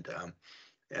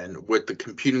 And with the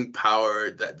computing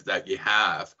power that you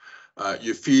have,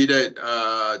 you feed it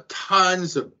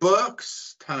tons of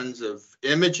books, tons of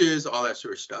images, all that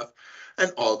sort of stuff.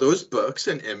 And all those books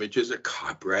and images are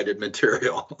copyrighted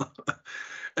material.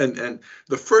 And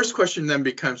the first question then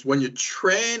becomes, when you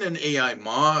train an AI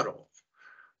model,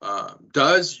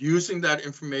 does using that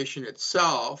information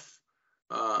itself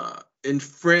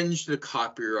infringe the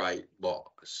copyright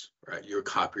laws, right? Your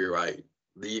copyright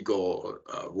legal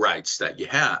rights that you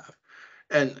have?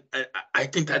 And I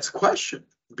think that's a question,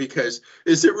 because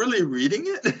is it really reading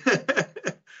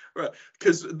it? Right,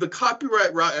 because the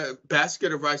copyright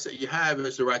basket of rights that you have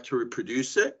is the right to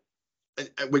reproduce it,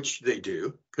 which they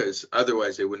do, because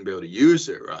otherwise they wouldn't be able to use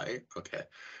it, right? Okay,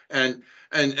 and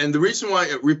the reason why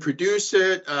it reproduce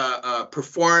it,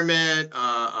 perform it,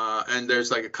 and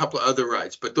there's like a couple of other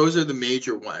rights, but those are the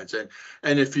major ones.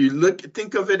 And if you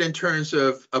think of it in terms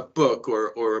of a book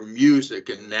or music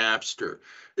in Napster,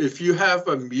 if you have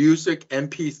a music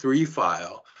MP3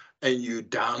 file and you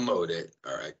download it,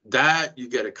 all right, that you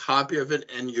get a copy of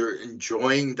it and you're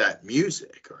enjoying that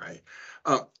music, all right?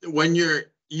 When you're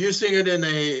using it in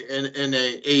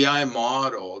a AI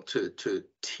model to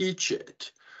teach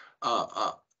it,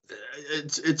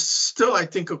 it's still, I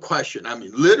think, a question. I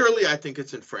mean, literally, I think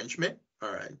it's infringement,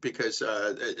 all right, because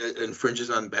it infringes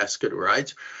on basket of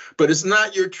rights, but it's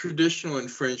not your traditional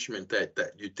infringement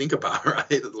that you think about,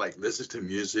 right? Like listen to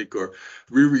music or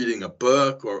rereading a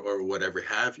book or whatever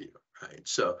have you, right?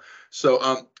 So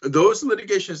those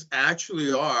litigations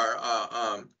actually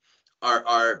are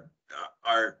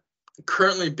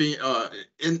currently being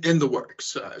in the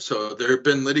works. So there have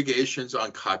been litigations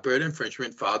on copyright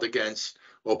infringement filed against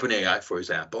OpenAI, for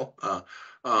example,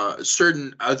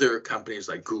 certain other companies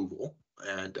like Google,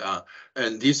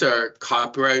 and these are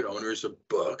copyright owners of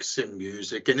books and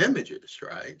music and images,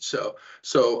 right? So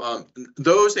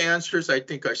those answers, I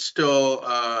think, are still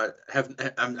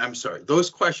I'm sorry,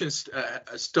 those questions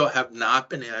still have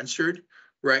not been answered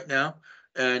right now.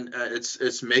 And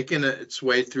it's making its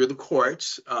way through the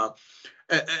courts,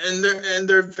 and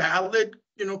they're valid,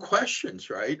 questions,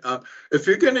 right? If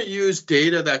you're going to use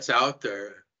data that's out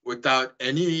there without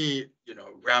any,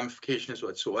 ramifications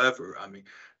whatsoever, I mean,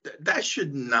 that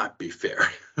should not be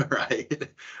fair, right?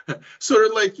 Sort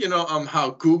of like,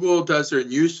 how Google does their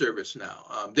news service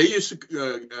now. They used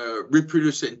to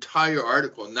reproduce the entire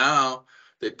article. Now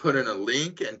they put in a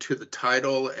link and to the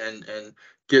title and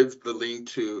give the link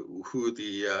to who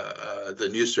the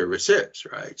news service is,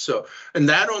 right? So, and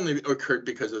that only occurred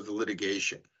because of the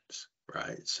litigations,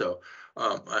 right? So,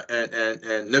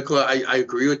 and Nicola, I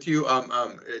agree with you.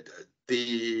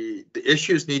 The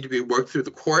issues need to be worked through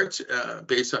the courts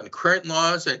based on current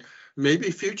laws and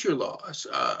maybe future laws,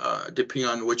 depending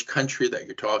on which country that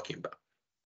you're talking about.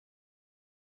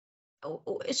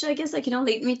 So I guess,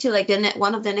 lead me to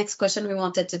one of the next question we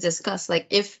wanted to discuss. Like,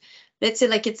 if let's say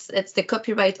it's the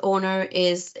copyright owner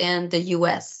is in the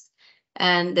US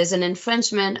and there's an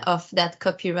infringement of that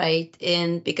copyright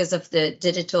because of the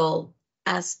digital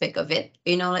aspect of it,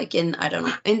 like in, I don't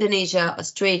know, Indonesia,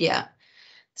 Australia.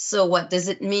 So what does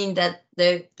it mean that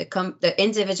the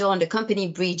individual and the company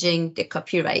breaching the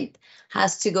copyright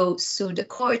has to go sue the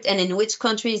court. And in which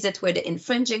country is it where the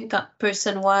infringing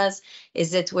person was?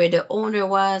 Is it where the owner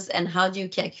was? And how do you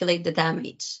calculate the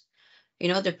damage? You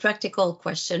know, the practical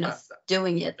question of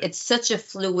doing it. It's such a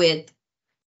fluid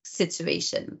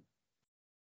situation.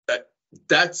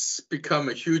 That's become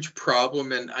a huge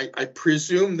problem. And I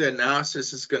presume the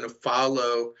analysis is going to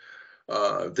follow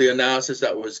the analysis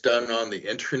that was done on the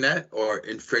internet or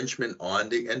infringement on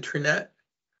the internet.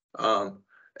 At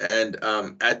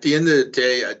the end of the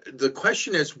day, the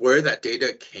question is where that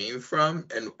data came from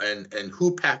and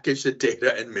who packaged the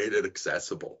data and made it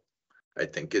accessible, I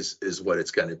think is what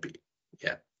it's going to be.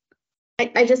 Yeah.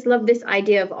 I just love this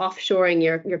idea of offshoring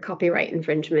your copyright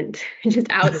infringement, just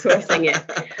outsourcing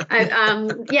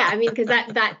it. Yeah, I mean, because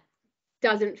that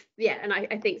doesn't, yeah, and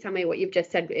I think some of what you've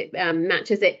just said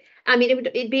matches it. I mean,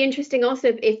 it'd be interesting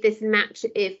also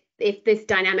if this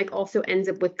dynamic also ends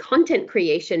up with content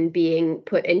creation being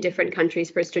put in different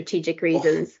countries for strategic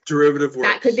reasons. Derivative works.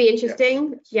 That could be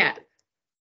interesting. Yes.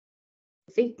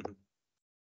 Yeah. See.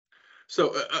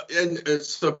 So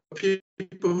so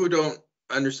people who don't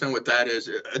understand what that is,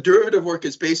 a derivative work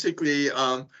is basically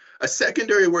a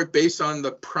secondary work based on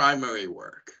the primary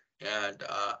work. And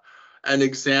an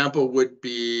example would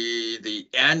be the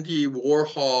Andy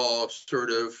Warhol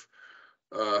sort of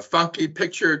funky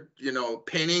picture,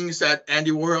 paintings that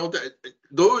Andy Warhol did.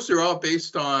 Those are all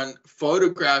based on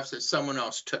photographs that someone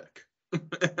else took,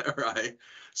 right?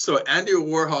 So Andy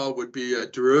Warhol would be a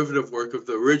derivative work of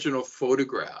the original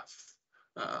photograph.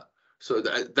 So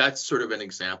that's sort of an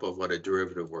example of what a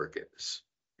derivative work is.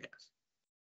 Yes.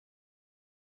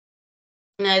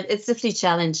 It's definitely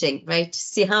challenging, right? To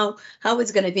see how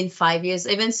it's going to be in 5 years.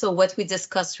 Even so, what we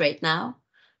discussed right now,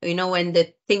 and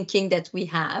the thinking that we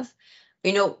have,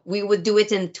 we would do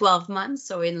it in 12 months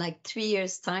or in like 3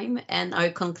 years' time, and our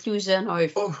conclusion or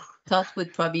thought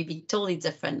would probably be totally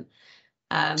different.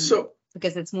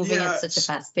 Because it's moving at such a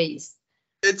fast pace.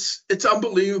 It's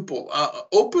unbelievable.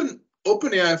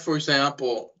 OpenAI, for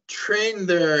example, trained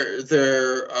their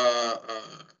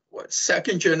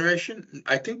second generation?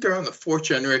 I think they're on the fourth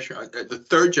generation, the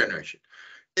third generation,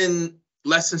 in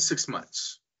less than 6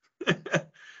 months.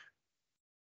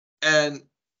 And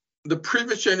the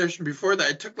previous generation before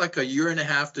that, it took like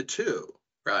 1.5 to 2 years,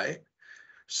 right?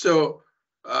 So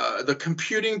the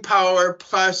computing power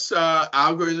plus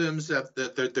algorithms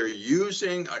that they're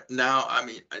using now, I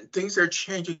mean, things are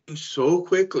changing so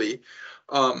quickly.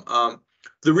 The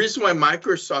reason why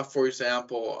Microsoft, for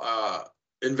example,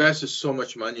 invested so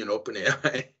much money in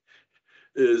OpenAI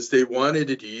is they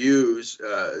wanted to use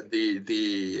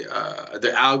the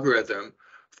algorithm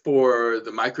for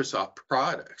the Microsoft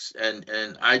products.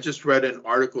 And I just read an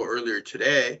article earlier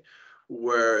today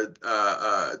where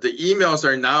the emails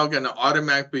are now going to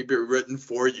automatically be written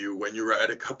for you when you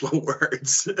write a couple of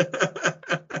words.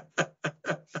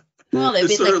 Well, a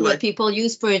bit like what people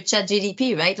use for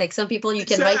ChatGPT, right? Like some people you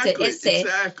can write an essay,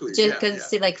 just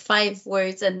say like 5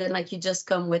 words, and then like you just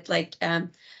come with like a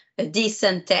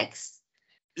decent text.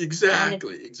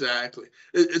 Exactly.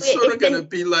 It's sort of going to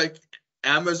be like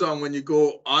Amazon. When you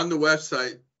go on the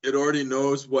website, it already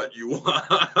knows what you want.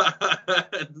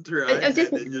 Right?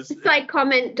 Just a side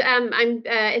comment.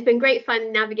 It's been great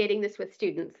fun navigating this with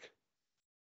students.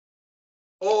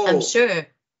 Oh, I'm sure.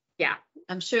 Yeah.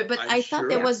 I'm sure, but I thought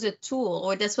there was a tool,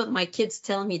 or that's what my kids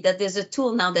tell me, that there's a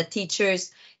tool now that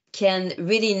teachers can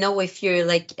really know if you're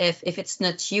like, if it's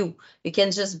not you. You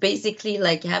can just basically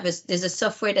like there's a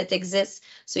software that exists,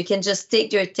 so you can just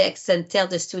take your text and tell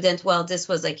the student, well, this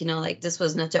was like, this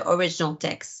was not the original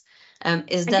text.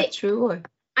 Is that true? Or?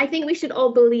 I think we should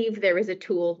all believe there is a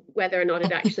tool, whether or not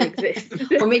it actually exists.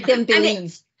 Or make them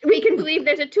believe. We can believe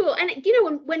there's a tool. And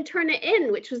when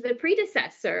Turnitin, which was the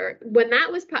predecessor, when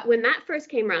that first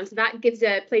came around, so that gives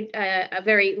a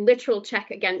very literal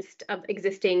check against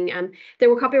existing, there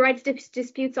were copyright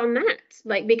disputes on that,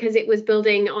 like because it was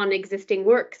building on existing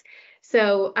works.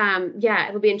 So yeah,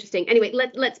 it'll be interesting. Anyway,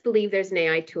 let's believe there's an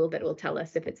AI tool that will tell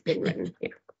us if it's been written.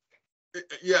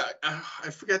 Yeah,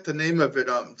 I forget the name of it.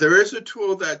 There is a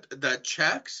tool that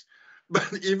checks,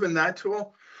 but even that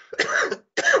tool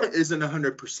isn't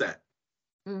 100%.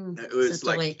 It was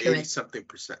like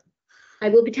 80-something%. I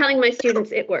will be telling my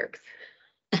students it works.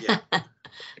 Yeah.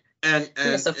 And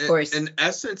yes, of course. In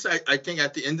essence, I think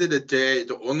at the end of the day,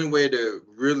 the only way to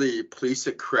really police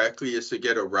it correctly is to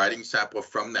get a writing sample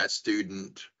from that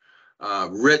student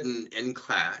written in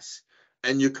class.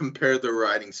 And you compare the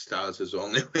writing styles is the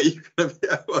only way you're going to be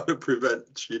able to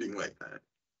prevent cheating like that.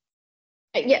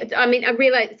 Yeah, I mean, I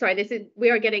realize, sorry,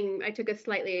 I took us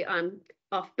slightly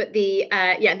off, but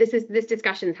this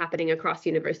discussion is happening across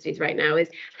universities right now, is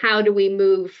how do we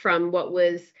move from what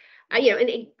was, and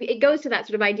it goes to that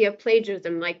sort of idea of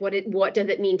plagiarism, like what does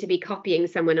it mean to be copying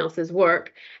someone else's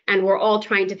work? And we're all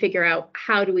trying to figure out,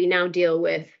 how do we now deal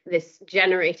with this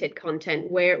generated content?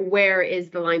 Where is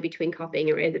the line between copying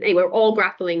and erasing? Anyway, we're all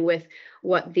grappling with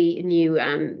what the new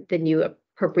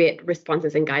appropriate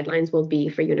responses and guidelines will be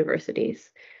for universities.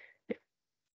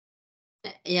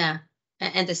 Yeah,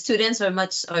 and the students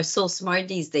are so smart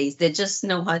these days. They just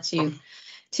know how to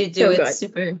do So it good.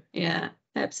 super. Yeah,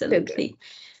 absolutely.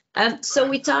 So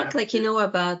we talk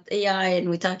about AI, and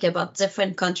we talk about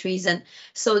different countries. And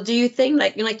so do you think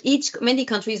many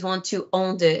countries want to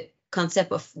own the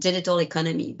concept of digital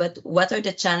economy, but what are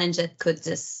the challenges that could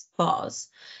this pose?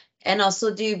 And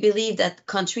also, do you believe that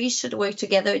countries should work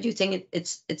together? Do you think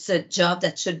it's a job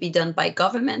that should be done by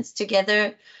governments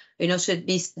together? Should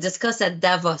be discussed at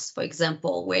Davos, for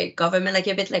example, where government,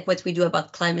 a bit like what we do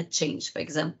about climate change, for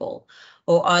example,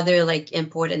 or other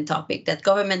important topic that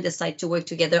government decide to work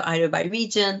together either by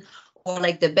region or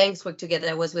the banks work together.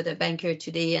 I was with a banker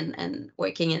today and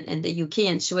working in the UK,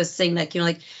 and she was saying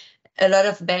a lot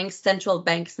of banks, central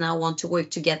banks now want to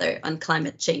work together on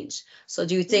climate change. So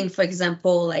do you think, for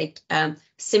example, in a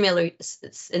similar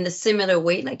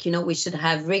way, we should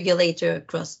have regulator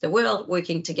across the world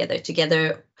working together,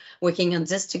 working on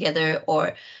this together,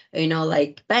 or,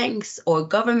 banks or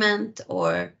government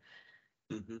or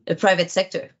the private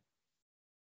sector?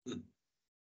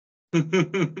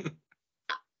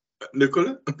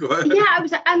 Nicola, go ahead. Yeah,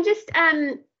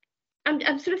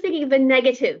 I'm sort of thinking of the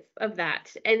negative of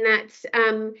that, and that's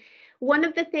one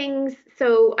of the things.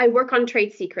 So I work on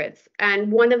trade secrets,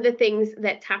 and one of the things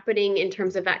that's happening in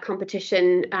terms of that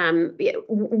competition,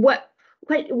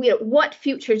 what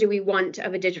future do we want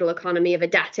of a digital economy, of a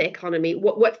data economy?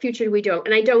 What future do we do?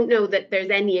 And I don't know that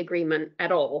there's any agreement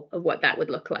at all of what that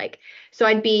would look like. So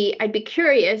I'd be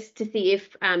curious to see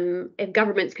if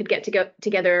governments could get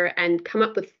together and come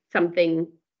up with something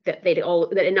that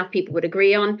enough people would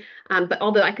agree on. But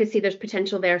although I could see there's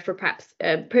potential there for perhaps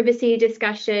privacy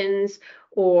discussions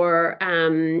or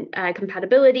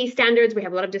compatibility standards. We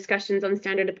have a lot of discussions on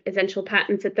standard essential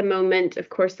patents at the moment. Of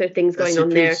course, there are things going on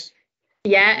there.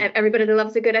 Yeah, everybody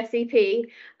loves a good SEP.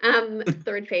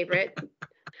 Third favorite.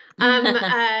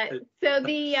 But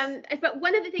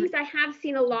one of the things I have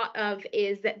seen a lot of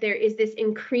is that there is this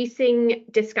increasing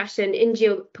discussion in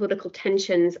geopolitical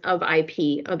tensions of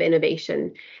IP, of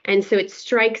innovation. And so it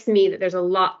strikes me that there's a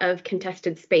lot of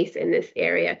contested space in this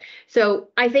area. So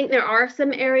I think there are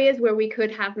some areas where we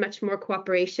could have much more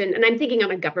cooperation, and I'm thinking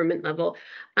on a government level.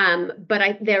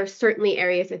 But there are certainly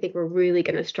areas I think we're really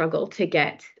going to struggle to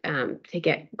get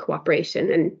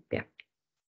cooperation. And yeah.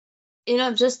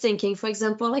 I'm just thinking, for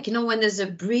example, when there's a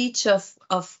breach of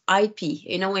IP,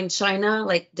 in China,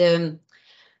 the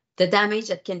damage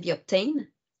that can be obtained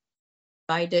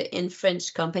by the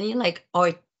infringed company,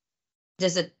 or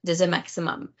there's a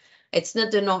maximum. It's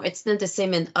not the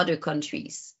same in other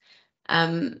countries.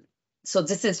 So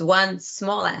this is one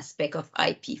small aspect of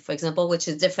IP, for example, which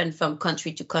is different from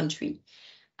country to country.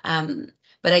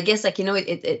 But I guess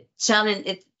it challenge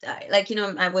it.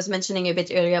 I was mentioning a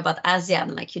bit earlier about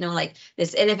ASEAN,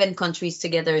 there's 11 countries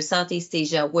together, Southeast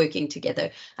Asia working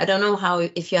together. I don't know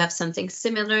if you have something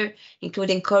similar,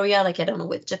 including Korea, I don't know,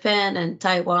 with Japan and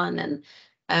Taiwan and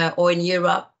or in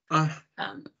Europe.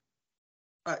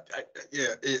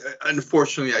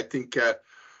 Unfortunately, I think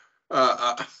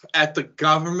at the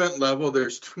government level,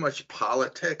 there's too much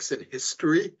politics and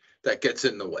history that gets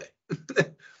in the way.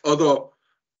 Although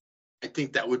I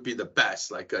think that would be the best,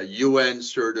 like a UN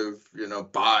sort of,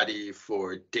 body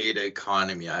for data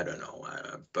economy. I don't know,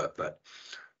 but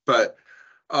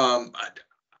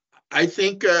I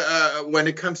think when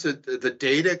it comes to the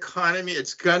data economy,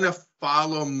 it's gonna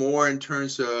follow more in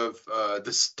terms of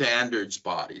the standards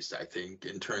bodies. I think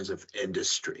in terms of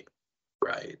industry,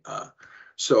 right?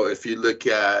 So if you look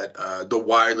at the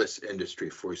wireless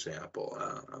industry, for example.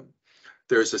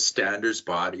 There's a standards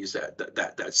bodies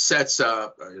that sets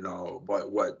up,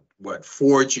 what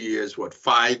 4G is, what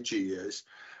 5G is,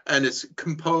 and it's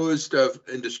composed of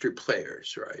industry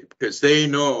players, right? Because they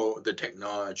know the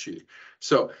technology.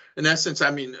 So in essence,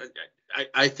 I mean,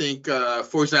 I think,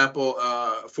 for example,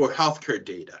 for healthcare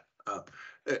data,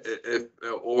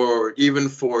 or even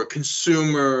for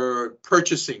consumer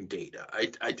purchasing data,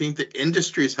 I think the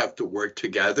industries have to work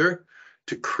together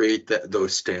to create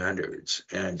those standards,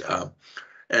 and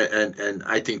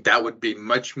I think that would be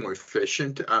much more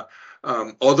efficient.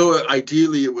 although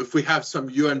ideally, if we have some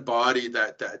UN body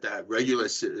that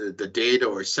regulates the data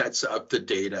or sets up the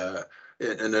data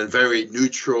in a very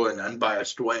neutral and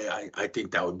unbiased way, I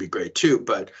think that would be great too.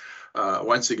 But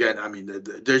once again, I mean,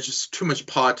 there's just too much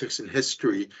politics and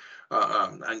history.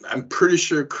 I'm pretty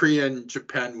sure Korea and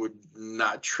Japan would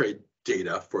not trade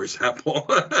data, for example,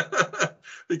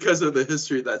 because of the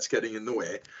history that's getting in the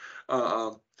way.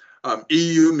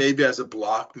 EU maybe as a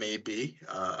bloc, maybe.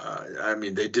 I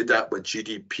mean, they did that with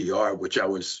GDPR, which I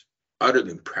was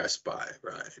utterly impressed by,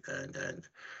 right? And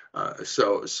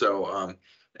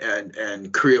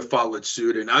Korea followed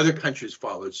suit, and other countries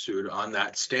followed suit on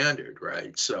that standard,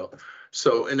 right? So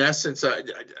in essence,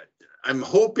 I'm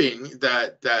hoping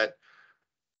that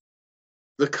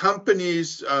the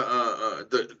companies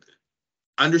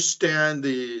understand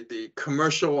the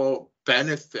commercial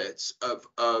benefits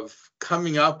of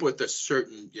coming up with a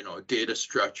certain, data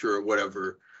structure or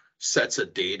whatever sets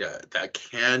of data that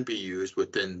can be used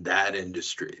within that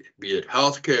industry, be it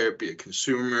healthcare, be it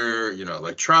consumer,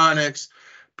 electronics,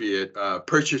 be it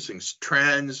purchasing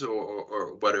trends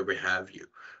or whatever have you.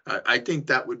 I think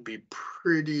that would be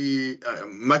pretty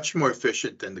much more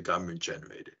efficient than the government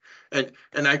generated. And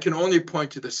I can only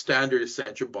point to the standard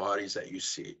essential bodies that you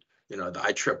see, the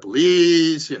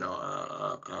IEEEs,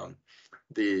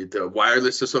 the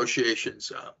wireless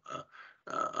associations,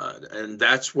 and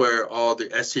that's where all the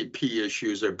SAP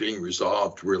issues are being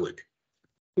resolved, really.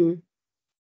 There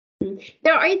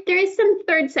is some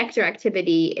third sector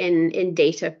activity in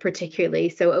data, particularly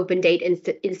so open data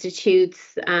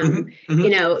institutes,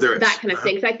 that kind of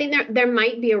thing. So I think there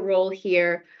might be a role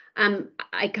here.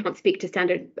 I can't speak to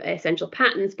standard essential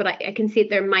patents, but I can see that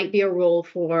there might be a role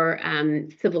for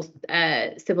civil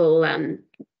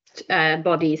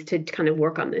bodies to kind of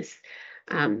work on this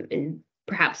and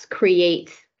perhaps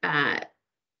create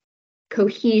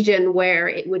cohesion where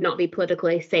it would not be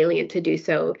politically salient to do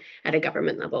so at a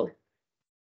government level.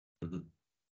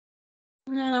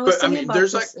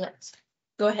 There's this.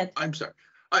 Go ahead. I'm sorry.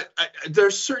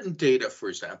 There's certain data, for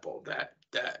example, that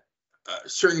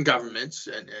certain governments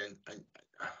and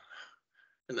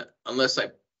unless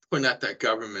I point out that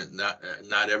government,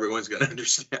 not everyone's going to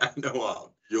understand.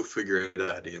 Well, you'll figure it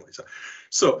out anyway.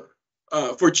 So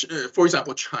for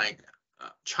example,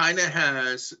 China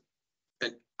has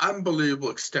an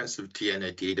unbelievable extensive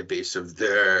DNA database of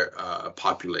their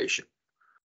population,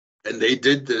 and they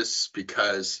did this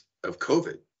because of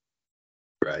COVID,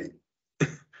 right?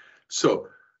 So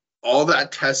all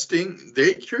that testing,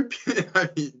 I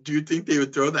mean, do you think they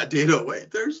would throw that data away?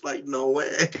 There's like no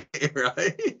way,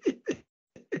 right?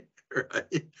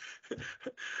 Right.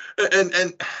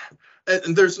 And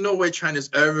there's no way China's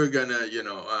ever gonna,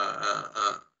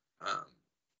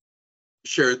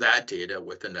 share that data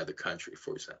with another country,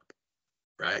 for example.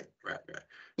 Right.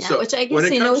 Yeah, so which I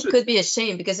guess could be a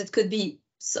shame, because it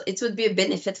would be a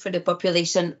benefit for the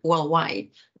population worldwide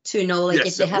to know,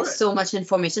 if they have so much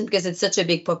information, because it's such a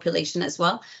big population as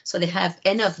well. So they have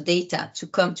enough data to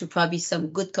come to probably some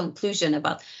good conclusion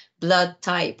about blood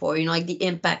type or, the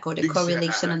impact or the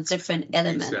correlation on different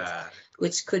elements,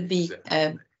 which could be,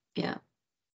 Yeah.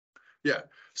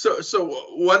 So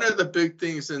one of the big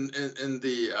things in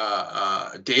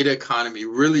the data economy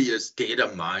really is data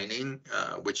mining,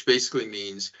 which basically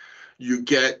means you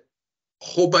get a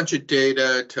whole bunch of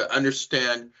data to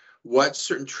understand what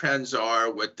certain trends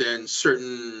are within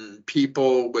certain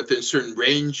people, within certain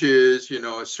ranges,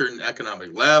 certain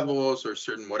economic levels or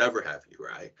certain whatever have you,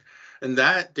 right? And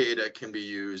that data can be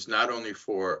used not only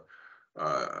for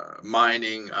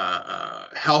mining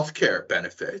healthcare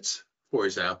benefits, for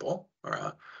example,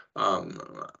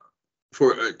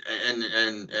 for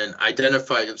and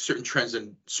identify certain trends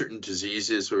in certain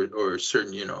diseases or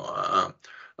certain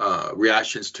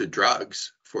reactions to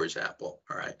drugs, for example,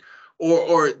 all right,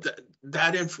 or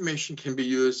that information can be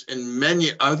used in many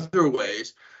other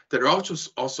ways that are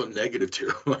also negative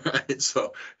too, right?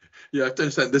 So you have to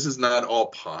understand this is not all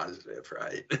positive,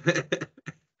 right?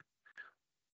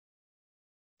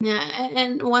 Yeah,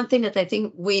 and one thing that I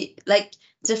think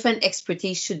different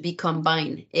expertise should be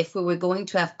combined. If we were going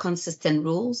to have consistent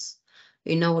rules,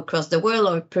 across the world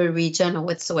or per region or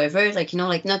whatsoever,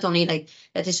 not only that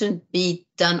it shouldn't be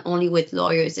done only with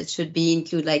lawyers, it should be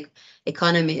include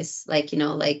economists,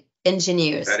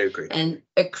 engineers, and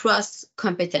across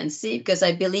competency, because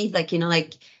I believe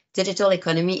digital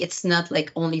economy, it's not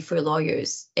only for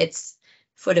lawyers, it's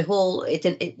for the whole,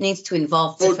 it needs to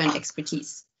involve different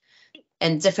expertise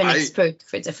and different experts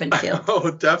for different fields. Oh,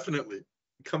 definitely.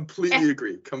 Completely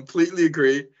agree.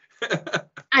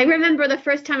 I remember the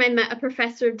first time I met a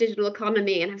professor of digital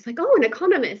economy, and I was like, oh, an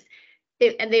economist.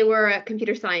 and they were a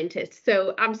computer scientist.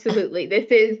 So absolutely,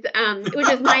 this is which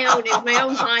is my own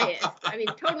bias. I mean,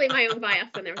 totally my own bias.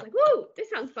 And I was like, "Whoa, this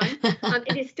sounds fun."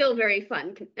 It is still very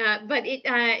fun, but it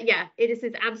is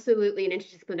absolutely an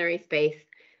interdisciplinary space,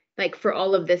 like for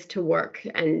all of this to work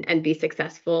and be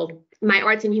successful. My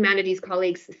arts and humanities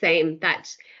colleagues, same.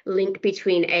 That link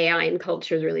between AI and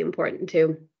culture is really important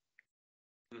too.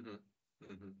 Mm-hmm.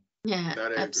 Mm-hmm. Yeah,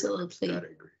 That I absolutely. agree. That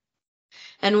I agree.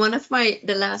 And one of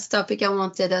the last topic I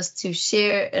wanted us to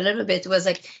share a little bit was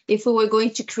like, if we were going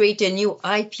to create a new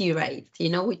IP right, you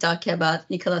know, we talk about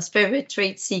Nicola's favorite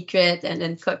trade secret and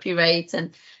then copyright,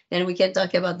 and then we can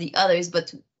talk about the others,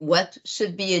 but what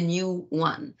should be a new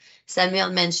one?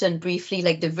 Samuel mentioned briefly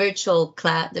like the virtual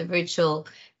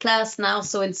class now.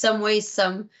 So in some ways,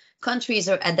 some countries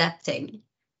are adapting,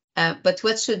 but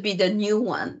what should be the new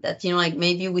one that, you know, like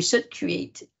maybe we should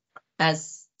create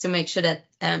as to make sure that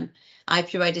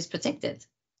IP right is protected?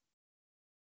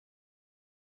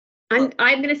 I'm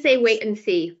going to say wait and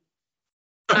see.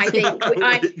 I think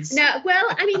because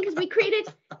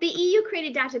the EU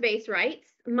created database rights.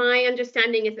 My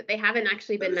understanding is that they haven't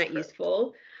actually been that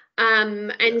useful.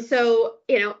 And so,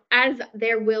 you know, as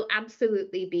there will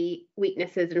absolutely be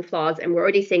weaknesses and flaws, and we're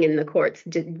already seeing in the courts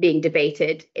being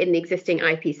debated in the existing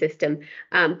IP system.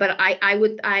 But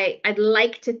I'd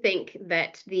like to think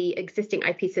that the existing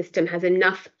IP system has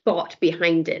enough thought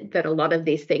behind it that a lot of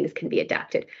these things can be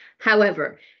adapted.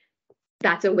 However,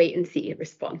 that's a wait and see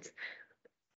response.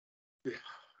 Yeah,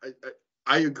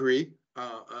 I agree.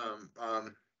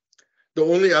 The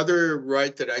only other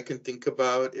right that I can think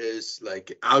about is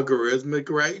like algorithmic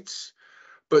rights.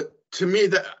 But to me,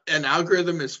 an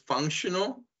algorithm is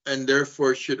functional and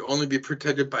therefore should only be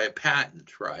protected by a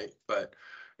patent, right? But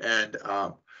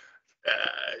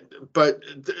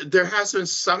there has been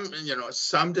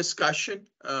some discussion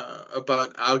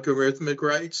about algorithmic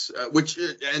rights, which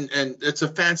and it's a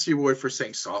fancy word for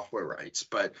saying software rights,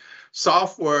 but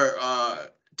software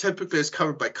typically is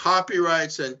covered by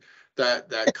copyrights, and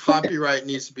that copyright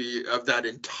needs to be of that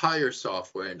entire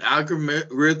software. And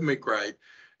algorithmic right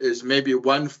is maybe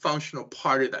one functional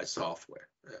part of that software.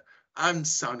 I'm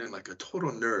sounding like a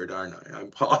total nerd, aren't I? I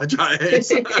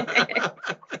apologize.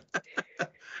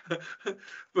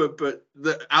 But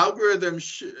the algorithm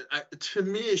to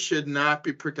me should not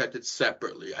be protected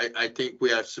separately. I think we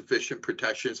have sufficient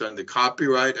protections on the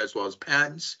copyright as well as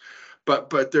patents.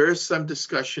 But there is some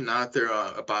discussion out there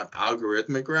about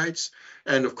algorithmic rights.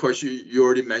 And of course, you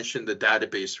already mentioned the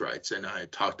database rights, and I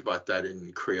talked about that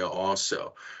in Korea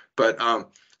also. But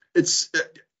it's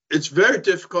very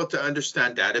difficult to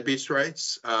understand database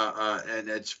rights, and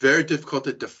it's very difficult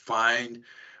to define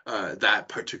that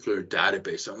particular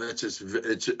database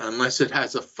unless it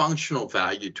has a functional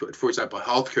value to it. For example,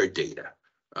 healthcare data,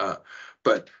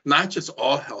 but not just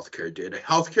all healthcare data.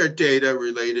 Healthcare data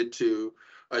related to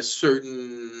a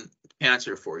certain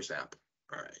cancer, for example.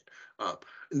 All right,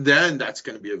 then that's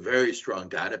going to be a very strong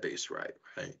database right?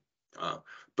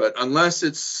 But unless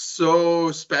it's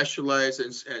so specialized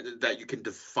and that you can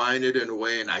define it in a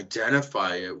way and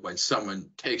identify it when someone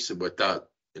takes it without,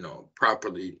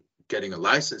 properly getting a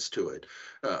license to it,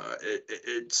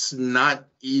 it's not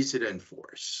easy to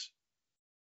enforce.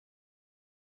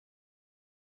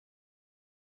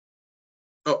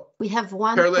 Oh, we have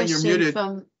one Caroline, question you're muted.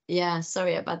 from. Yeah,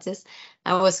 sorry about this.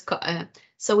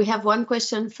 So we have one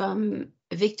question from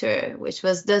Victor, which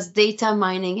was, does data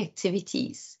mining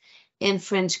activities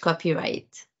infringe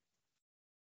copyright?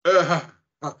 Good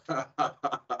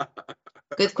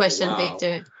question, wow.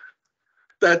 Victor.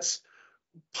 That's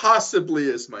possibly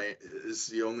is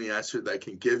the only answer that I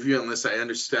can give you, unless I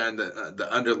understand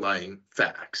the underlying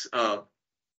facts.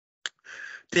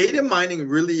 Data mining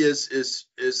really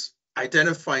is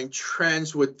identifying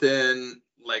trends within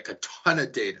like a ton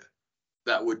of data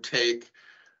that would take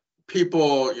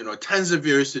people, tens of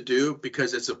years to do,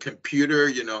 because it's a computer,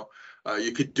 you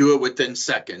could do it within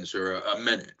seconds or a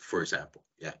minute, for example.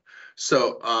 Yeah.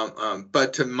 So,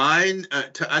 but to mine,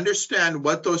 to understand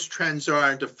what those trends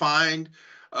are and to find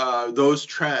those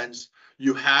trends,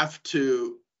 you have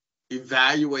to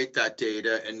evaluate that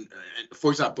data and, for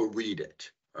example, read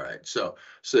it. All right. So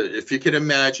if you can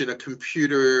imagine a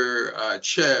computer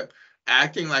chip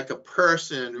acting like a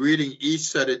person, reading each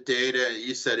set of data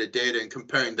and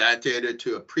comparing that data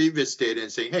to a previous data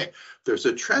and saying, hey, there's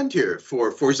a trend here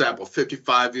for example,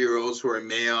 55-year-olds who are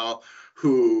male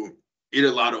who eat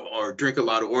a lot of or drink a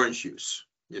lot of orange juice,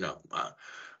 and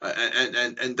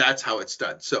that's how it's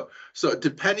done. So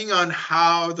depending on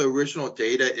how the original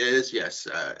data is, yes,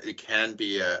 it can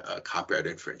be a copyright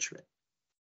infringement.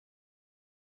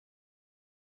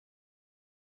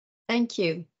 Thank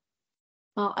you.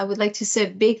 Well, I would like to say a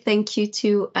big thank you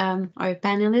to our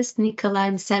panelists, Nicola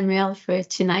and Samuel, for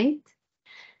tonight.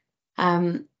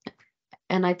 And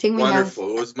I think we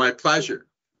Wonderful. It was my pleasure.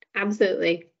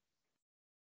 Absolutely.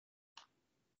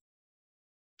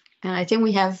 And I think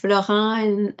we have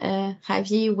Laurent and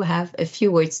Javier who have a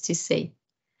few words to say.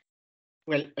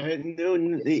 Well,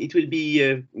 no, it will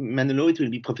be Manolo, it will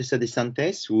be Professor De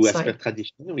Santis, who, as per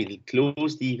tradition, will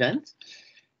close the event.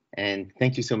 And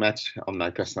thank you so much on my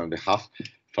personal behalf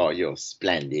for your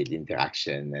splendid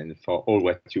interaction and for all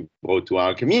what you brought to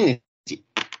our community.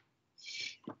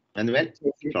 Manuel,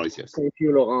 the floor is yours. Thank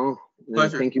you, Laurent.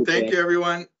 Pleasure. Thank you,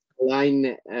 everyone.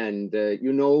 Caroline, and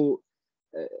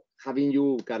having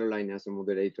you, Caroline, as a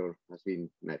moderator has been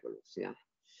marvelous. Yeah,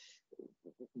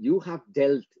 you have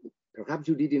dealt. Perhaps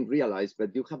you didn't realize,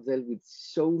 but you have dealt with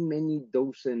so many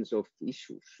dozens of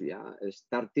issues. Yeah,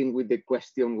 starting with the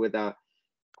question whether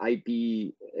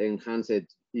IP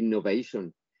enhanced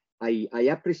innovation. I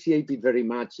appreciate it very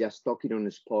much, just talking on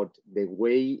the spot, the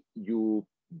way you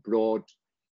brought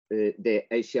the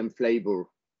Asian flavor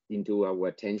into our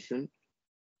attention.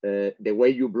 The way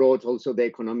you brought also the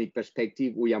economic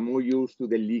perspective. We are more used to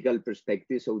the legal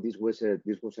perspective, so this was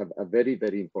a very,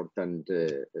 very important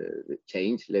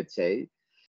change, let's say.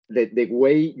 The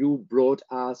way you brought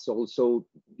us also,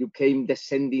 you came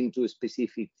descending to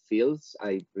specific fields.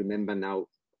 I remember now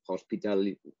hospital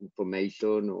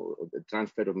information or the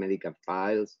transfer of medical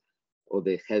files or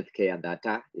the healthcare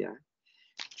data. Yeah.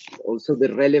 Also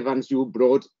the relevance you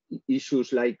brought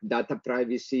issues like data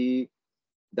privacy,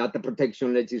 data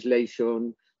protection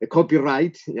legislation, the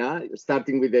copyright, yeah,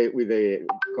 starting with the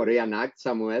Korean Act,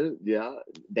 Samuel, yeah,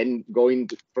 then going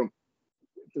to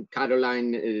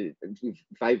Caroline, if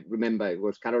I remember, it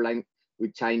was Caroline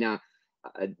with China,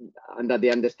 under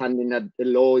the understanding that the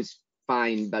law is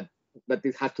fine, but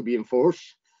it has to be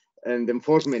enforced, and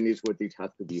enforcement is what it has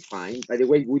to be fine. By the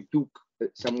way, we took,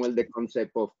 Samuel, the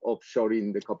concept of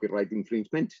offshoring the copyright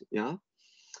infringement, yeah.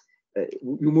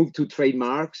 You move to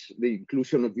trademarks, the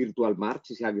inclusion of virtual marks,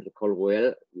 if I recall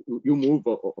well. You move,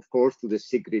 of course, to the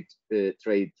secret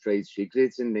trade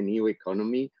secrets in the new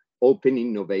economy, open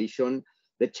innovation,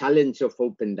 the challenge of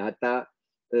open data,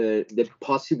 the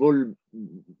possible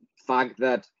fact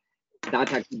that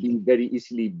data can be very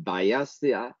easily biased.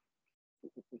 Yeah.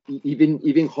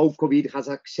 Even how COVID has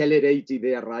accelerated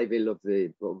the arrival of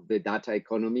the data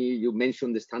economy. You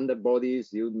mentioned the standard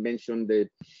bodies. You mentioned the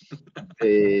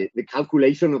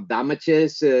calculation of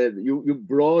damages. You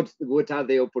brought what are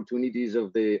the opportunities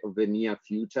of the near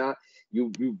future.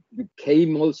 You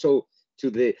came also to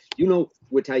the,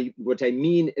 what I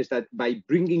mean is that by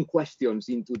bringing questions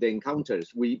into the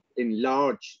encounters, we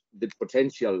enlarge the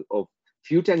potential of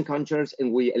future encounters,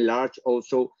 and we enlarge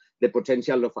also the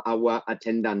potential of our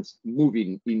attendants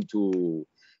moving into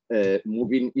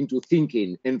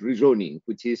thinking and reasoning,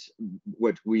 which is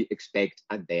what we expect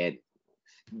at the end.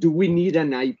 Do we need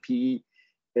an IP,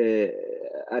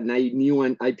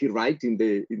 new IP right in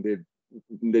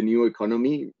the new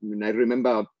economy? And I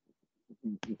remember,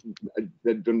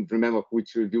 I don't remember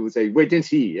which you would say, wait and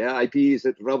see. Yeah, IP is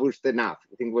robust enough.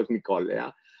 I think it was Nicola.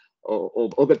 Yeah,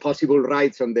 or the possible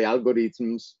rights on the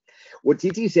algorithms. What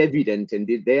it is evident, and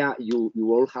there you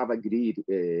all have agreed,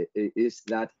 is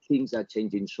that things are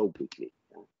changing so quickly.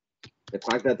 Yeah? The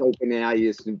fact that OpenAI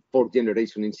is in 4th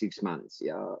generation in 6 months.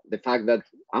 Yeah, the fact that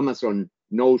Amazon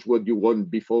knows what you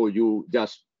want before you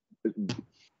just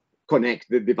connect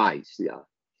the device. Yeah.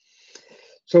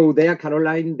 So there,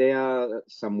 Caroline, there,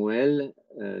 Samuel,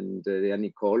 and there,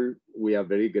 Nicole. We are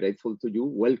very grateful to you.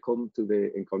 Welcome to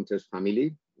the Encounters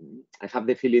family. I have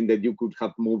the feeling that you could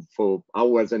have moved for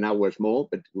hours and hours more,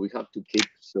 but we have to keep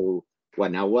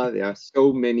 1 hour. There are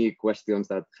so many questions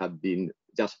that have been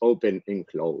just open and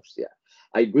closed. Yeah,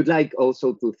 I would like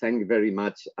also to thank very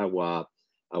much our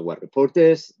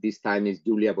reporters. This time is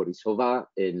Julia Borisova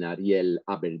and Ariel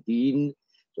Aberdeen.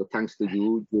 So thanks to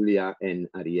you, Julia and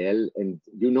Ariel. And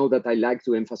you know that I like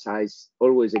to emphasize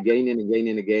always again and again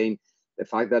and again the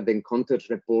fact that the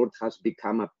Encounters report has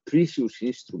become a precious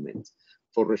instrument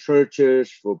for researchers,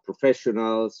 for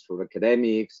professionals, for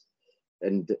academics,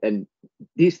 and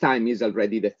this time is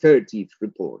already the 30th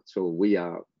report. So we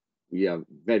are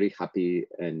very happy,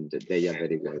 and they are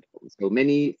very grateful. So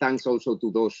many thanks also to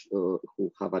those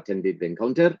who have attended the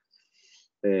encounter.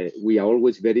 We are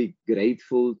always very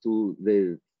grateful to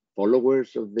the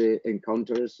followers of the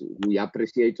encounters. We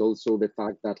appreciate also the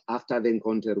fact that after the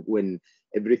encounter, when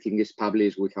everything is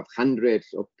published, we have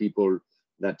hundreds of people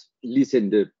that listen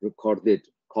to the recorded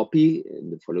copy in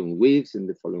the following weeks, in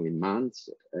the following months.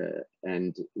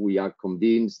 And we are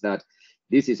convinced that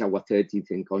this is our 30th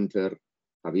encounter,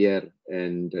 Javier,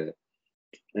 and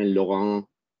and Laurent,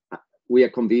 we are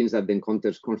convinced that the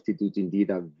encounters constitute indeed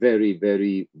a very,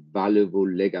 very valuable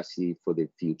legacy for the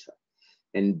future.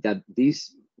 And that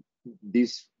this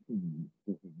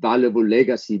valuable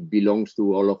legacy belongs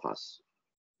to all of us,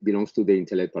 belongs to the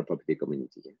intellectual property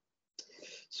community.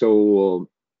 So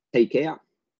take care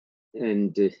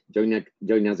and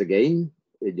join us again.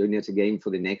 Join us again for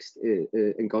the next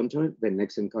encounter. The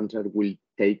next encounter will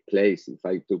take place, if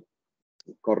I took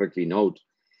correctly note,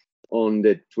 on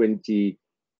the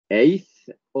 28th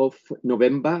of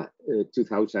November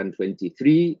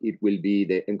 2023. It will be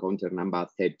the encounter number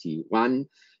 31,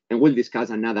 and we'll discuss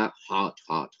another hot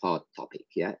topic,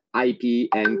 IP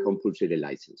and compulsory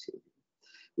licensing.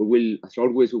 We will, as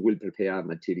always, we will prepare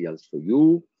materials for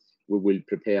you. We will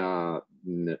prepare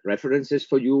references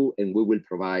for you, and we will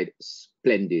provide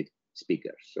splendid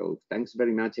speakers. So thanks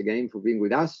very much again for being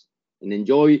with us, and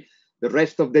enjoy the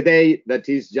rest of the day. That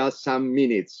is just some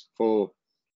minutes for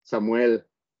Samuel,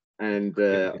 and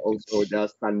also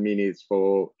just 10 minutes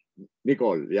for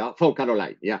Nicole, for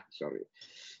Caroline, sorry.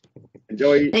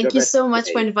 Enjoy. Thank you so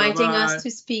much for inviting us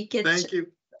to speak at Thank you.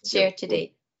 Share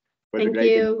today. Thank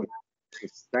you.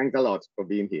 Thanks a lot for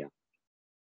being here.